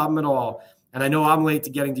 No problem at all. And I know I'm late to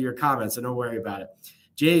getting to your comments, so don't worry about it.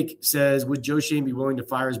 Jake says, would Joe Schoen be willing to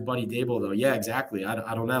fire his buddy Dable, though? Yeah, exactly. I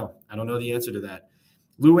don't know. I don't know the answer to that.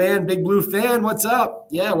 Luann, Big Blue fan, what's up?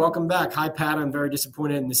 Yeah, welcome back. Hi, Pat. I'm very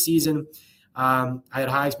disappointed in the season. I had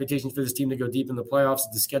high expectations for this team to go deep in the playoffs.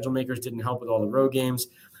 The schedule makers didn't help with all the road games.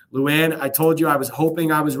 Luann, I told you I was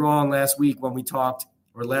hoping I was wrong last week when we talked,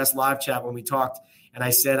 or last live chat when we talked, and I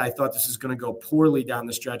said I thought this was going to go poorly down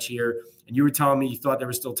the stretch here, and you were telling me you thought there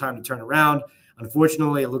was still time to turn around.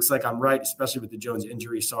 Unfortunately, it looks like I'm right, especially with the Jones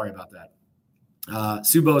injury. Sorry about that.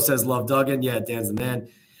 Subo says, love Duggan. Yeah, Dan's the man.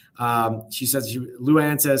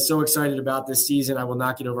 Luann says, so excited about this season. I will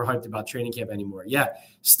not get overhyped about training camp anymore. Yeah,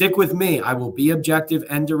 stick with me. I will be objective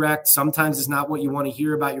and direct. Sometimes it's not what you want to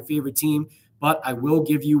hear about your favorite team, but I will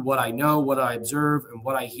give you what I know, what I observe, and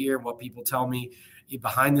what I hear, what people tell me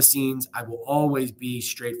behind the scenes. I will always be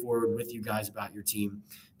straightforward with you guys about your team.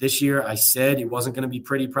 This year, I said it wasn't going to be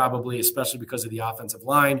pretty, probably, especially because of the offensive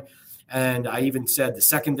line. And I even said the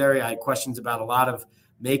secondary, I had questions about a lot of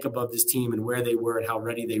makeup of this team and where they were and how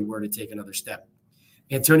ready they were to take another step.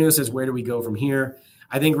 Antonio says, where do we go from here?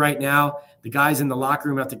 I think right now the guys in the locker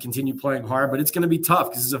room have to continue playing hard, but it's going to be tough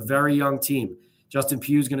because it's a very young team. Justin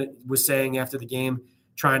Pugh was saying after the game,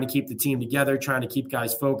 trying to keep the team together, trying to keep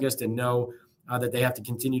guys focused and know that they have to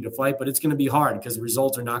continue to fight, but it's going to be hard because the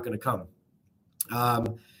results are not going to come.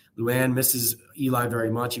 Luann misses Eli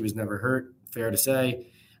very much. He was never hurt, fair to say.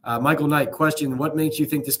 Michael Knight, question, what makes you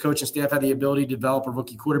think this coaching staff had the ability to develop a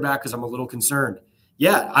rookie quarterback? Because I'm a little concerned.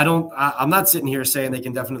 Yeah, I'm not sitting here saying they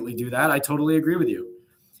can definitely do that. I totally agree with you.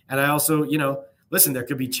 And I also, listen, there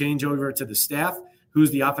could be changeover to the staff. Who's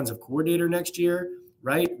the offensive coordinator next year,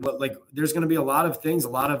 right? There's going to be a lot of things, a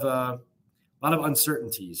lot of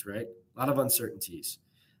uncertainties, right? A lot of uncertainties.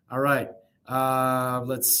 All right.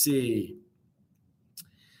 Let's see.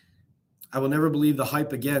 I will never believe the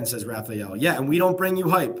hype again, says Raphael. Yeah, and we don't bring you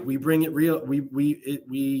hype. We bring it real. We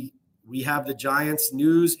have the Giants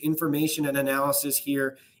news, information, and analysis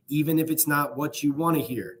here, even if it's not what you want to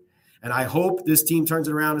hear. And I hope this team turns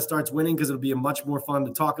it around and starts winning because it'll be much more fun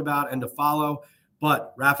to talk about and to follow.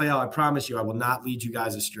 But, Raphael, I promise you I will not lead you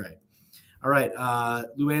guys astray. All right.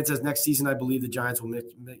 Luann says, next season I believe the Giants will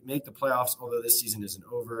make the playoffs, although this season isn't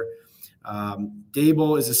over.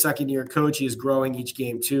 Dable is a second-year coach. He is growing each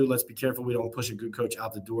game, too. Let's be careful we don't push a good coach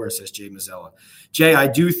out the door, says Jay Mazzella. Jay, I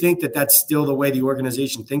do think that that's still the way the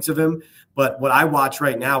organization thinks of him, but what I watch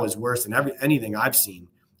right now is worse than anything I've seen,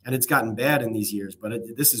 and it's gotten bad in these years,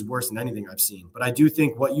 but this is worse than anything I've seen. But I do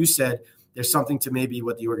think what you said, there's something to maybe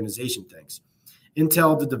what the organization thinks.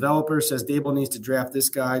 Intel, the developer, says Dable needs to draft this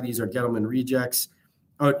guy. These are Gettleman rejects.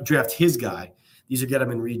 Or draft his guy. These are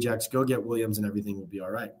Gettleman rejects. Go get Williams and everything will be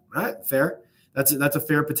all right. All right, fair. That's a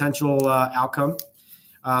fair potential outcome.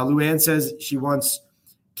 Luann says she wants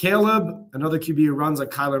Caleb, another QB who runs like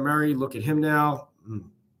Kyler Murray. Look at him now.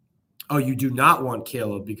 Oh, you do not want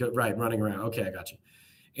Caleb because running around. Okay, I got you.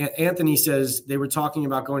 Anthony says they were talking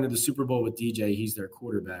about going to the Super Bowl with DJ. He's their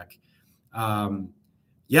quarterback.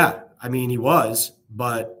 Yeah, I mean, he was,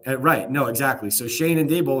 but right. No, exactly. So Shane and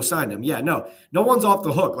Dable signed him. Yeah, no one's off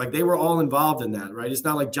the hook. Like they were all involved in that, right? It's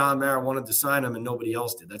not like John Mara wanted to sign him and nobody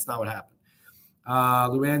else did. That's not what happened.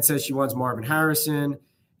 Luann says she wants Marvin Harrison.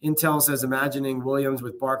 Intel says imagining Williams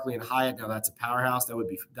with Barkley and Hyatt. Now that's a powerhouse. That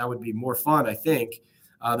would be more fun, I think.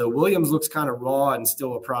 Though Williams looks kind of raw and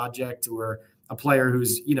still a project or a player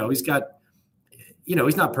who's, he's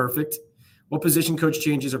not perfect. What position coach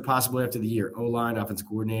changes are possible after the year? O-line, offensive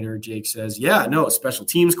coordinator, Jake says. Yeah, no, special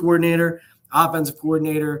teams coordinator, offensive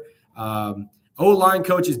coordinator. O-line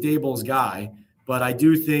coach is Dable's guy, but I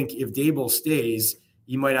do think if Dable stays,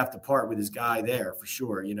 he might have to part with his guy there for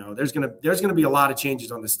sure. There's gonna be a lot of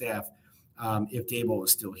changes on the staff if Dable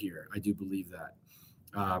is still here. I do believe that.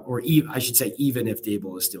 I should say even if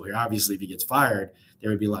Dable is still here. Obviously, if he gets fired, there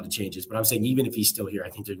would be a lot of changes. But I'm saying even if he's still here, I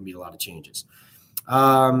think there can be a lot of changes.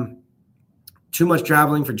 Too much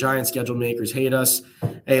traveling for Giant schedule makers hate us.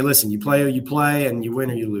 Hey, listen, you play or you play, and you win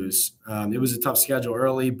or you lose. It was a tough schedule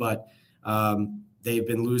early, but they've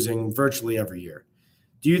been losing virtually every year.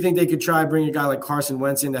 Do you think they could try bring a guy like Carson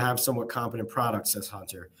Wentz in to have somewhat competent product, says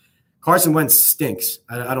Hunter. Carson Wentz stinks.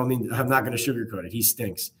 I'm not going to sugarcoat it. He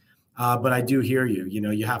stinks. But I do hear you.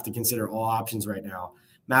 You have to consider all options right now.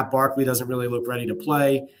 Matt Barkley doesn't really look ready to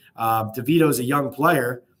play. DeVito's a young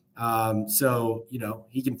player, so,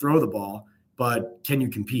 he can throw the ball. But can you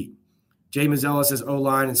compete? Jay Mazzella says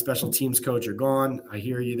O-line and special teams coach are gone. I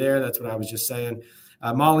hear you there. That's what I was just saying.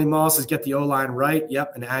 Molly Moss says get the O-line right.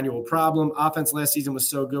 Yep, an annual problem. Offense last season was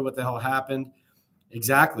so good. What the hell happened?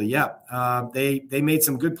 Exactly, yeah. They made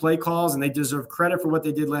some good play calls, and they deserve credit for what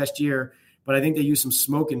they did last year. But I think they used some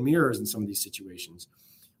smoke and mirrors in some of these situations.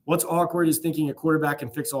 What's awkward is thinking a quarterback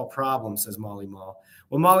can fix all problems, says Molly Mall.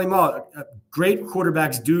 Well, Molly Mall, great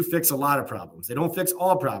quarterbacks do fix a lot of problems. They don't fix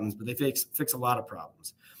all problems, but they fix a lot of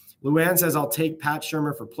problems. Luann says, I'll take Pat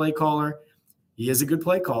Shurmur for play caller. He is a good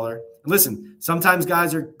play caller. Listen, sometimes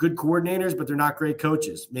guys are good coordinators, but they're not great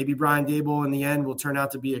coaches. Maybe Brian Daboll in the end will turn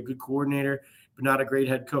out to be a good coordinator, but not a great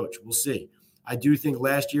head coach. We'll see. I do think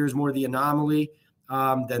last year is more the anomaly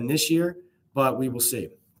than this year, but we will see.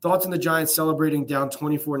 Thoughts on the Giants celebrating down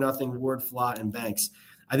 24-0 Ward, Flott, and Banks?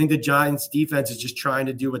 I think the Giants defense is just trying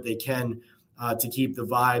to do what they can to keep the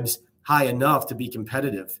vibes high enough to be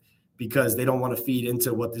competitive, because they don't want to feed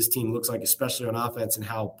into what this team looks like, especially on offense, and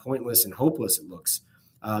how pointless and hopeless it looks.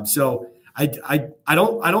 So I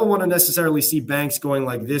don't want to necessarily see Banks going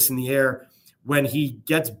like this in the air when he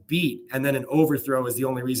gets beat and then an overthrow is the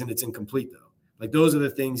only reason it's incomplete, though. Like, those are the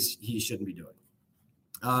things he shouldn't be doing.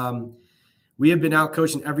 We have been out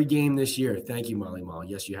coaching every game this year. Thank you, Molly Mall.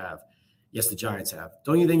 Yes, you have. Yes, the Giants have.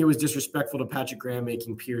 Don't you think it was disrespectful to Patrick Graham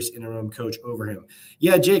making Pierce interim coach over him?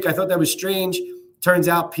 Yeah, Jake, I thought that was strange. Turns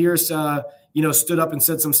out Pierce, stood up and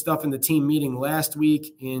said some stuff in the team meeting last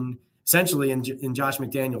week essentially in Josh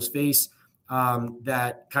McDaniels' face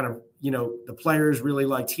that kind of, the players really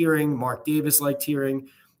liked hearing. Mark Davis liked hearing.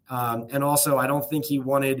 And also, I don't think he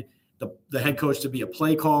wanted the head coach to be a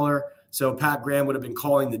play caller. So Pat Graham would have been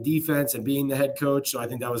calling the defense and being the head coach. So I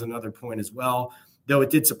think that was another point as well, though it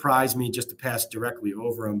did surprise me just to pass directly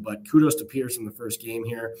over him. But kudos to Pierce in the first game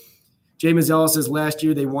here. Jay Mazzella says last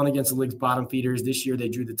year they won against the league's bottom feeders. This year they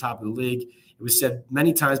drew the top of the league. It was said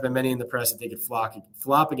many times by many in the press that they could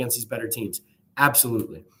flop against these better teams.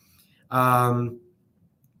 Absolutely. Okay,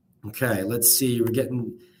 let's see. We're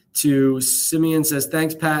getting to Simeon says,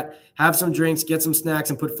 thanks, Pat. Have some drinks, get some snacks,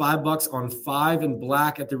 and put $5 on 5 and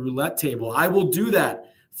black at the roulette table. I will do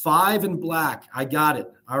that. 5 and black. I got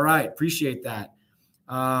it. All right. Appreciate that.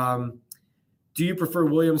 Do you prefer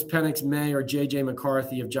Williams, Penix, May, or J.J.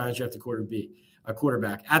 McCarthy if Giants draft a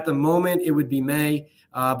quarterback? At the moment, it would be May,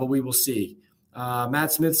 but we will see.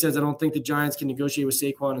 Matt Smith says, I don't think the Giants can negotiate with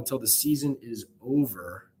Saquon until the season is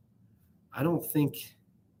over. I don't think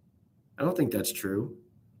that's true.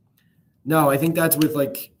 No, I think that's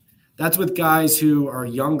with guys who are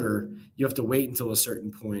younger. You have to wait until a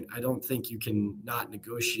certain point. I don't think you can not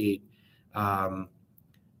negotiate now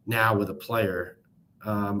with a player.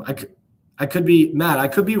 I could be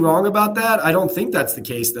wrong about that. I don't think that's the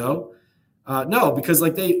case though. No, because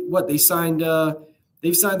they signed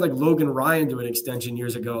they've signed like Logan Ryan to an extension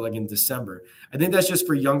years ago, like in December. I think that's just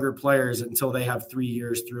for younger players until they have 3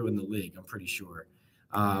 years through in the league. I'm pretty sure.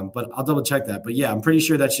 But I'll double check that. But yeah, I'm pretty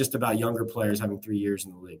sure that's just about younger players having 3 years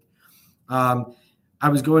in the league. I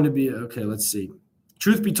was going to be, okay, let's see.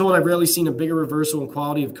 Truth be told, I've rarely seen a bigger reversal in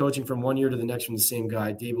quality of coaching from one year to the next from the same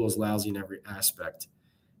guy. Daboll is lousy in every aspect.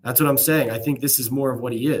 That's what I'm saying. I think this is more of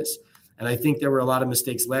what he is. And I think there were a lot of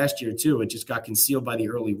mistakes last year too. It just got concealed by the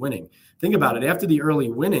early winning. Think about it. After the early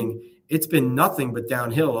winning, it's been nothing but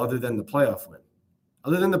downhill other than the playoff win.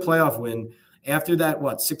 Other than the playoff win, after that,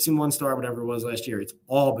 6-1 start, whatever it was last year, it's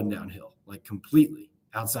all been downhill, like completely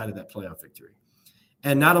outside of that playoff victory.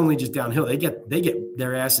 And not only just downhill, they get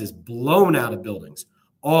their asses blown out of buildings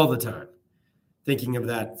all the time. Thinking of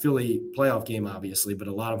that Philly playoff game, obviously, but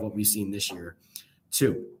a lot of what we've seen this year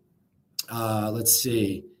too. Let's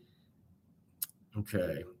see.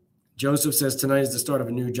 Okay. Joseph says tonight is the start of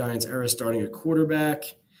a new Giants era, starting a quarterback.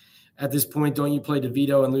 At this point, don't you play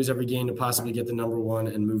DeVito and lose every game to possibly get the number one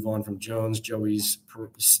and move on from Jones? Joey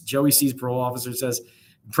C's parole officer says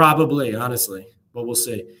probably, honestly, but we'll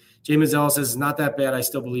see. Jay Mazzella says it's not that bad. I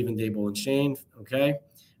still believe in Daboll and Shane. Okay.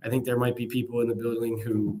 I think there might be people in the building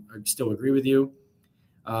who still agree with you.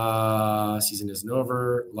 Season isn't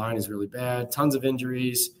over. Line is really bad. Tons of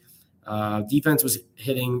injuries. Defense was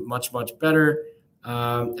hitting much, much better.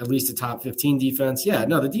 At least a top 15 defense. Yeah,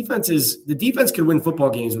 no, the defense could win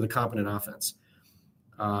football games with a competent offense.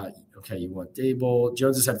 Okay, you want Daboll.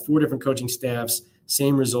 Jones has had 4 different coaching staffs,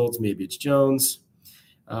 same results. Maybe it's Jones.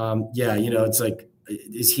 It's like,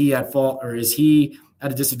 is he at fault or is he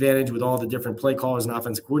at a disadvantage with all the different play callers and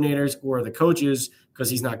offensive coordinators, or the coaches because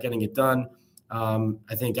he's not getting it done?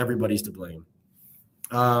 I think everybody's to blame.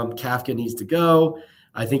 Kafka needs to go.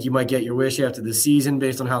 I think you might get your wish after the season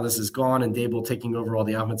based on how this has gone and Daboll taking over all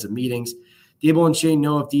the offensive meetings. Daboll and Shane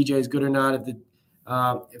know if DJ is good or not.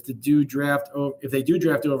 If they do draft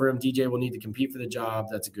over him, DJ will need to compete for the job.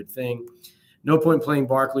 That's a good thing. No point playing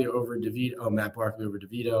Barkley over DeVito. Oh, Matt Barkley over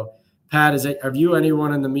DeVito. Pat, have you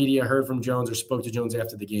anyone in the media heard from Jones or spoke to Jones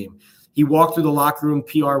after the game? He walked through the locker room.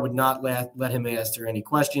 PR would not let him answer any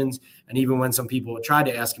questions. And even when some people tried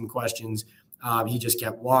to ask him questions, he just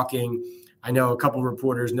kept walking. I know a couple of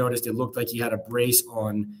reporters noticed it looked like he had a brace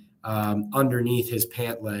on underneath his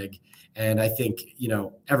pant leg. And I think,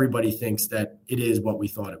 everybody thinks that it is what we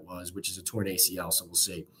thought it was, which is a torn ACL. So we'll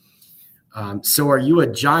see. So are you a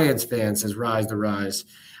Giants fan? Says Rise to Rise.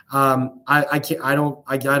 I can't. I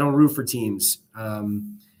don't root for teams.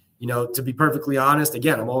 To be perfectly honest,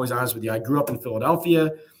 again, I'm always honest with you. I grew up in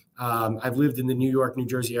Philadelphia. I've lived in the New York, New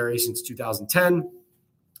Jersey area since 2010.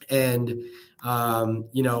 And,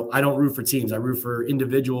 I don't root for teams. I root for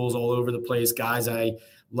individuals all over the place, guys I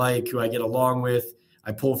like, who I get along with.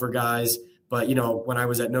 I pull for guys. But, when I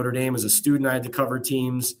was at Notre Dame as a student, I had to cover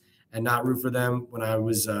teams and not root for them. When I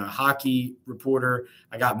was a hockey reporter,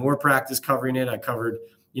 I got more practice covering it. I covered,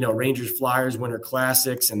 Rangers, Flyers, Winter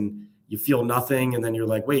Classics, and you feel nothing. And then you're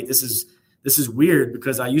like, wait, this is weird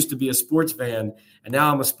because I used to be a sports fan and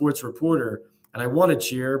now I'm a sports reporter and I want to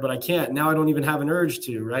cheer, but I can't. Now I don't even have an urge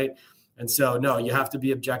to, right? And so, no, you have to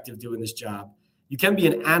be objective doing this job. You can be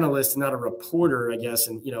an analyst, not a reporter, I guess.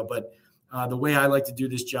 And, but the way I like to do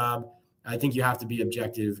this job, I think you have to be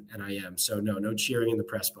objective, and I am. So, no cheering in the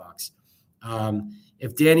press box.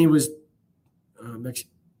 If Danny was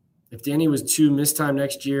to miss time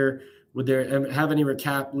next year, would there have any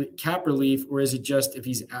cap relief, or is it just if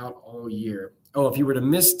he's out all year? Oh, if he were to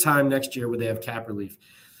miss time next year, would they have cap relief?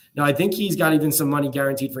 No, I think he's got even some money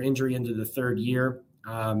guaranteed for injury into the third year.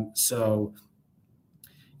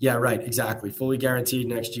 Yeah, right, exactly. Fully guaranteed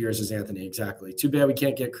next year, says Anthony. Exactly. Too bad we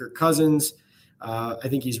can't get Kirk Cousins. I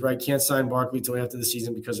think he's right. Can't sign Barkley till after the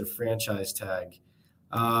season because of franchise tag.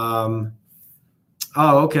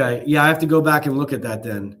 Okay. Yeah, I have to go back and look at that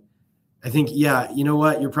then. I think, yeah, you know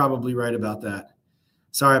what? You're probably right about that.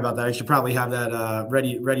 Sorry about that. I should probably have that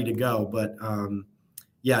ready to go. But,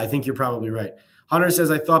 yeah, I think you're probably right. Hunter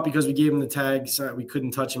says, I thought because we gave him the tag, so we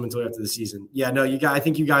couldn't touch him until after the season. Yeah, no, I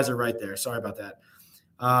think you guys are right there. Sorry about that.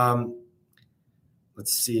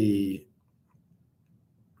 Let's see.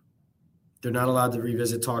 They're not allowed to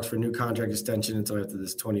revisit talks for new contract extension until after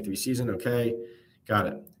this 23 season. Okay, got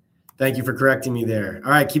it. Thank you for correcting me there.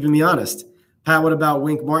 All right, keeping me honest. Pat, what about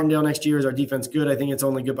Wink Martindale next year? Is our defense good? I think it's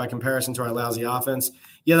only good by comparison to our lousy offense.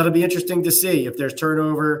 Yeah, that'll be interesting to see. If there's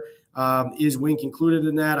turnover, is Wink included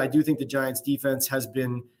in that? I do think the Giants defense has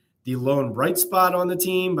been the lone bright spot on the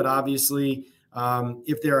team, but obviously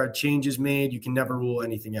if there are changes made, you can never rule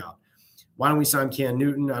anything out. Why don't we sign Cam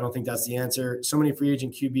Newton? I don't think that's the answer. So many free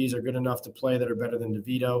agent QBs are good enough to play that are better than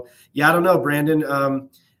DeVito. Yeah, I don't know, Brandon.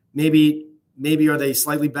 Maybe are they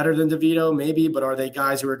slightly better than DeVito? Maybe, but are they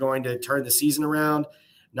guys who are going to turn the season around?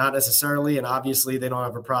 Not necessarily, and obviously they don't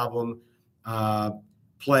have a problem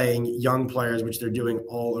playing young players, which they're doing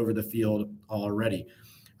all over the field already.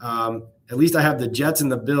 At least I have the Jets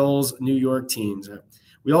and the Bills, New York teams.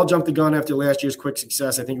 We all jumped the gun after last year's quick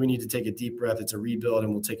success. I think we need to take a deep breath. It's a rebuild,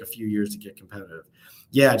 and will take a few years to get competitive.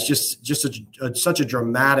 Yeah, it's just such a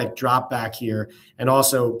dramatic drop back here, and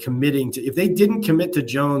also committing to – if they didn't commit to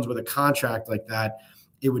Jones with a contract like that,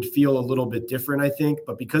 it would feel a little bit different, I think.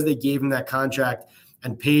 But because they gave him that contract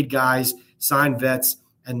and paid guys, signed vets,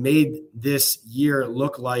 and made this year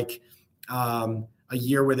look like a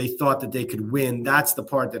year where they thought that they could win, that's the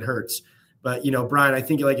part that hurts. But, Brian, I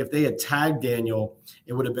think like if they had tagged Daniel,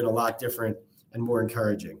 it would have been a lot different and more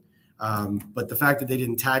encouraging. But the fact that they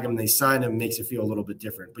didn't tag him, they signed him, makes it feel a little bit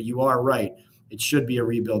different. But you are right. It should be a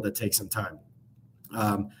rebuild that takes some time.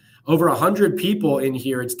 Over 100 people in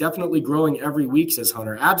here. It's definitely growing every week, says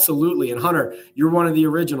Hunter. Absolutely. And Hunter, you're one of the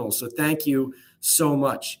originals. So thank you so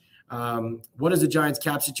much. What is the Giants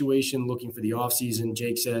cap situation looking for the offseason?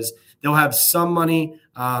 Jake says they'll have some money,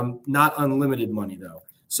 not unlimited money, though.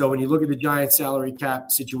 So when you look at the Giants salary cap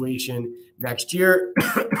situation next year,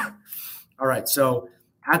 all right, so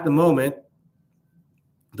at the moment,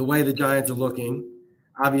 the way the Giants are looking,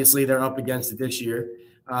 obviously they're up against it this year.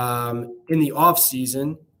 In the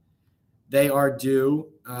offseason, they are due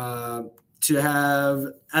to have,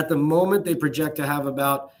 at the moment, they project to have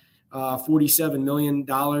about $47 million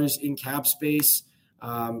in cap space.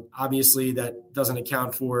 Obviously, that doesn't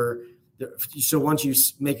account for so once you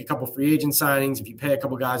make a couple free agent signings, if you pay a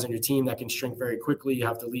couple guys on your team, that can shrink very quickly. You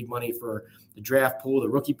have to leave money for the draft pool, the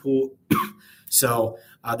rookie pool. So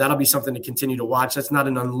that'll be something to continue to watch. That's not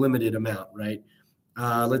an unlimited amount, right?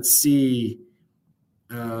 Let's see.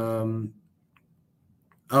 I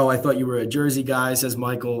thought you were a Jersey guy, says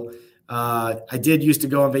Michael. I did used to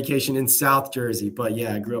go on vacation in South Jersey, but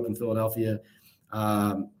yeah, I grew up in Philadelphia.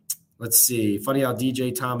 Let's see. Funny how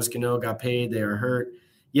DJ Thomas Cano got paid. They are hurt.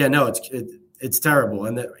 Yeah, no, it's terrible,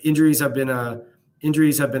 and the injuries have been a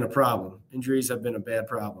problem. Injuries have been a bad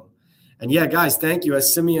problem, and yeah, guys, thank you.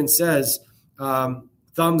 As Simeon says,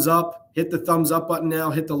 thumbs up. Hit the thumbs up button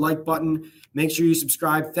now. Hit the like button. Make sure you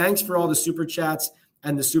subscribe. Thanks for all the super chats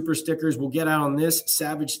and the super stickers. We'll get out on this.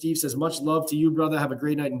 Savage Steve says, much love to you, brother. Have a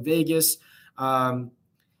great night in Vegas.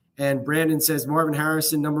 And Brandon says Marvin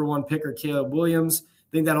Harrison, number one pick, or Caleb Williams.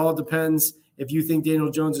 I think that all depends if you think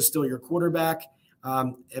Daniel Jones is still your quarterback.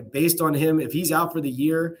 Based on him, if he's out for the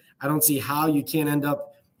year, I don't see how you can't end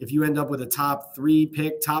up, if you end up with a top 3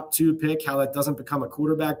 pick, top 2 pick, how that doesn't become a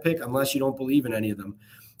quarterback pick unless you don't believe in any of them.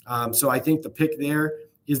 So I think the pick there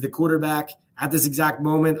is the quarterback. At this exact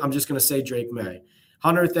moment, I'm just going to say Drake May.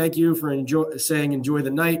 Hunter, thank you for saying enjoy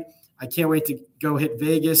the night. I can't wait to go hit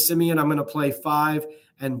Vegas. Simeon, I'm going to play 5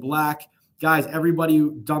 and black. Guys, everybody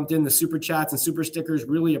who dumped in the super chats and super stickers,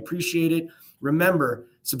 really appreciate it. Remember,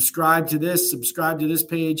 subscribe to this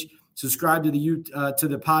page, subscribe to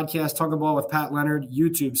the podcast, Talking Ball with Pat Leonard,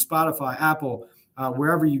 YouTube, Spotify, Apple,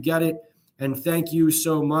 wherever you get it. And thank you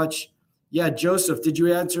so much. Yeah, Joseph, did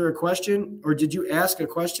you answer a question or did you ask a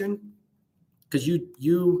question? Because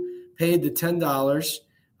you paid the $10.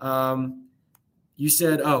 You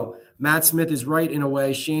said, Matt Smith is right in a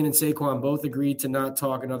way. Shane and Saquon both agreed to not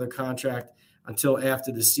talk another contract until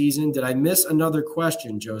after the season. Did I miss another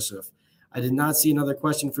question, Joseph? I did not see another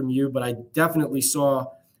question from you, but I definitely saw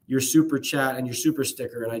your super chat and your super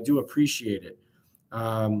sticker, and I do appreciate it.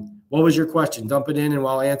 What was your question? Dump it in, and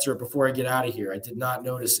I'll answer it before I get out of here. I did not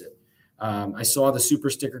notice it. I saw the super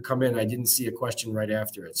sticker come in. I didn't see a question right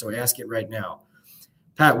after it, so ask it right now.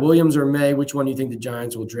 Pat, Williams or May, which one do you think the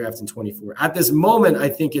Giants will draft in 24? At this moment, I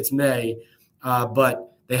think it's May,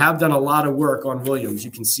 but they have done a lot of work on Williams.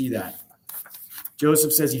 You can see that.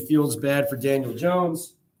 Joseph says he feels bad for Daniel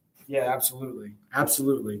Jones. Yeah, absolutely.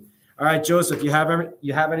 Absolutely. All right, Joseph, you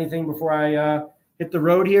have anything before I hit the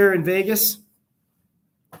road here in Vegas?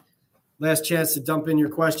 Last chance to dump in your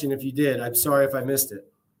question if you did. I'm sorry if I missed it.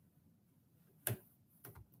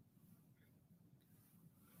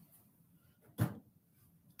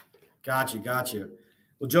 Gotcha.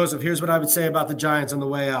 Well, Joseph, here's what I would say about the Giants on the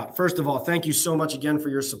way out. First of all, thank you so much again for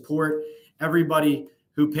your support. Everybody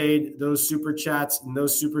who paid those super chats and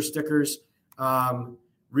those super stickers,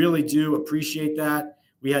 really do appreciate that.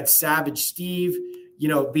 We had Savage Steve,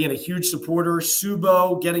 being a huge supporter,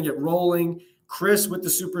 Subo getting it rolling, Chris with the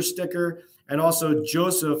super sticker, and also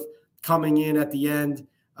Joseph coming in at the end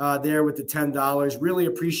there with the $10. Really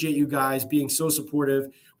appreciate you guys being so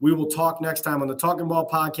supportive. We will talk next time on the Talking Ball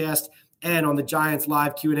podcast and on the Giants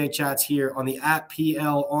live Q&A chats here on the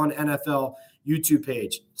 @PL on NFL YouTube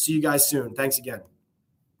page. See you guys soon. Thanks again.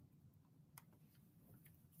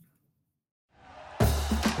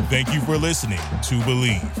 Thank you for listening to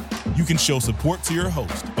Believe. You can show support to your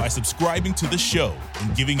host by subscribing to the show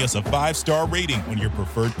and giving us a 5-star rating on your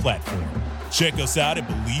preferred platform. Check us out at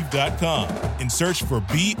Believe.com and search for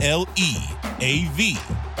BLEAV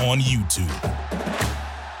on YouTube.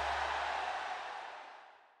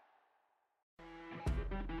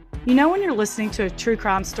 You know when you're listening to a true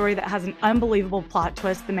crime story that has an unbelievable plot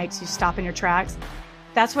twist that makes you stop in your tracks?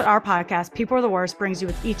 That's what our podcast, People Are the Worst, brings you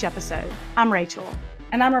with each episode. I'm Rachel.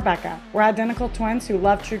 And I'm Rebecca. We're identical twins who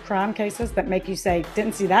love true crime cases that make you say,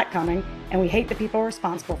 didn't see that coming, and we hate the people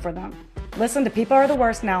responsible for them. Listen to People Are the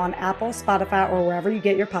Worst now on Apple, Spotify, or wherever you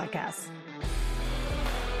get your podcasts.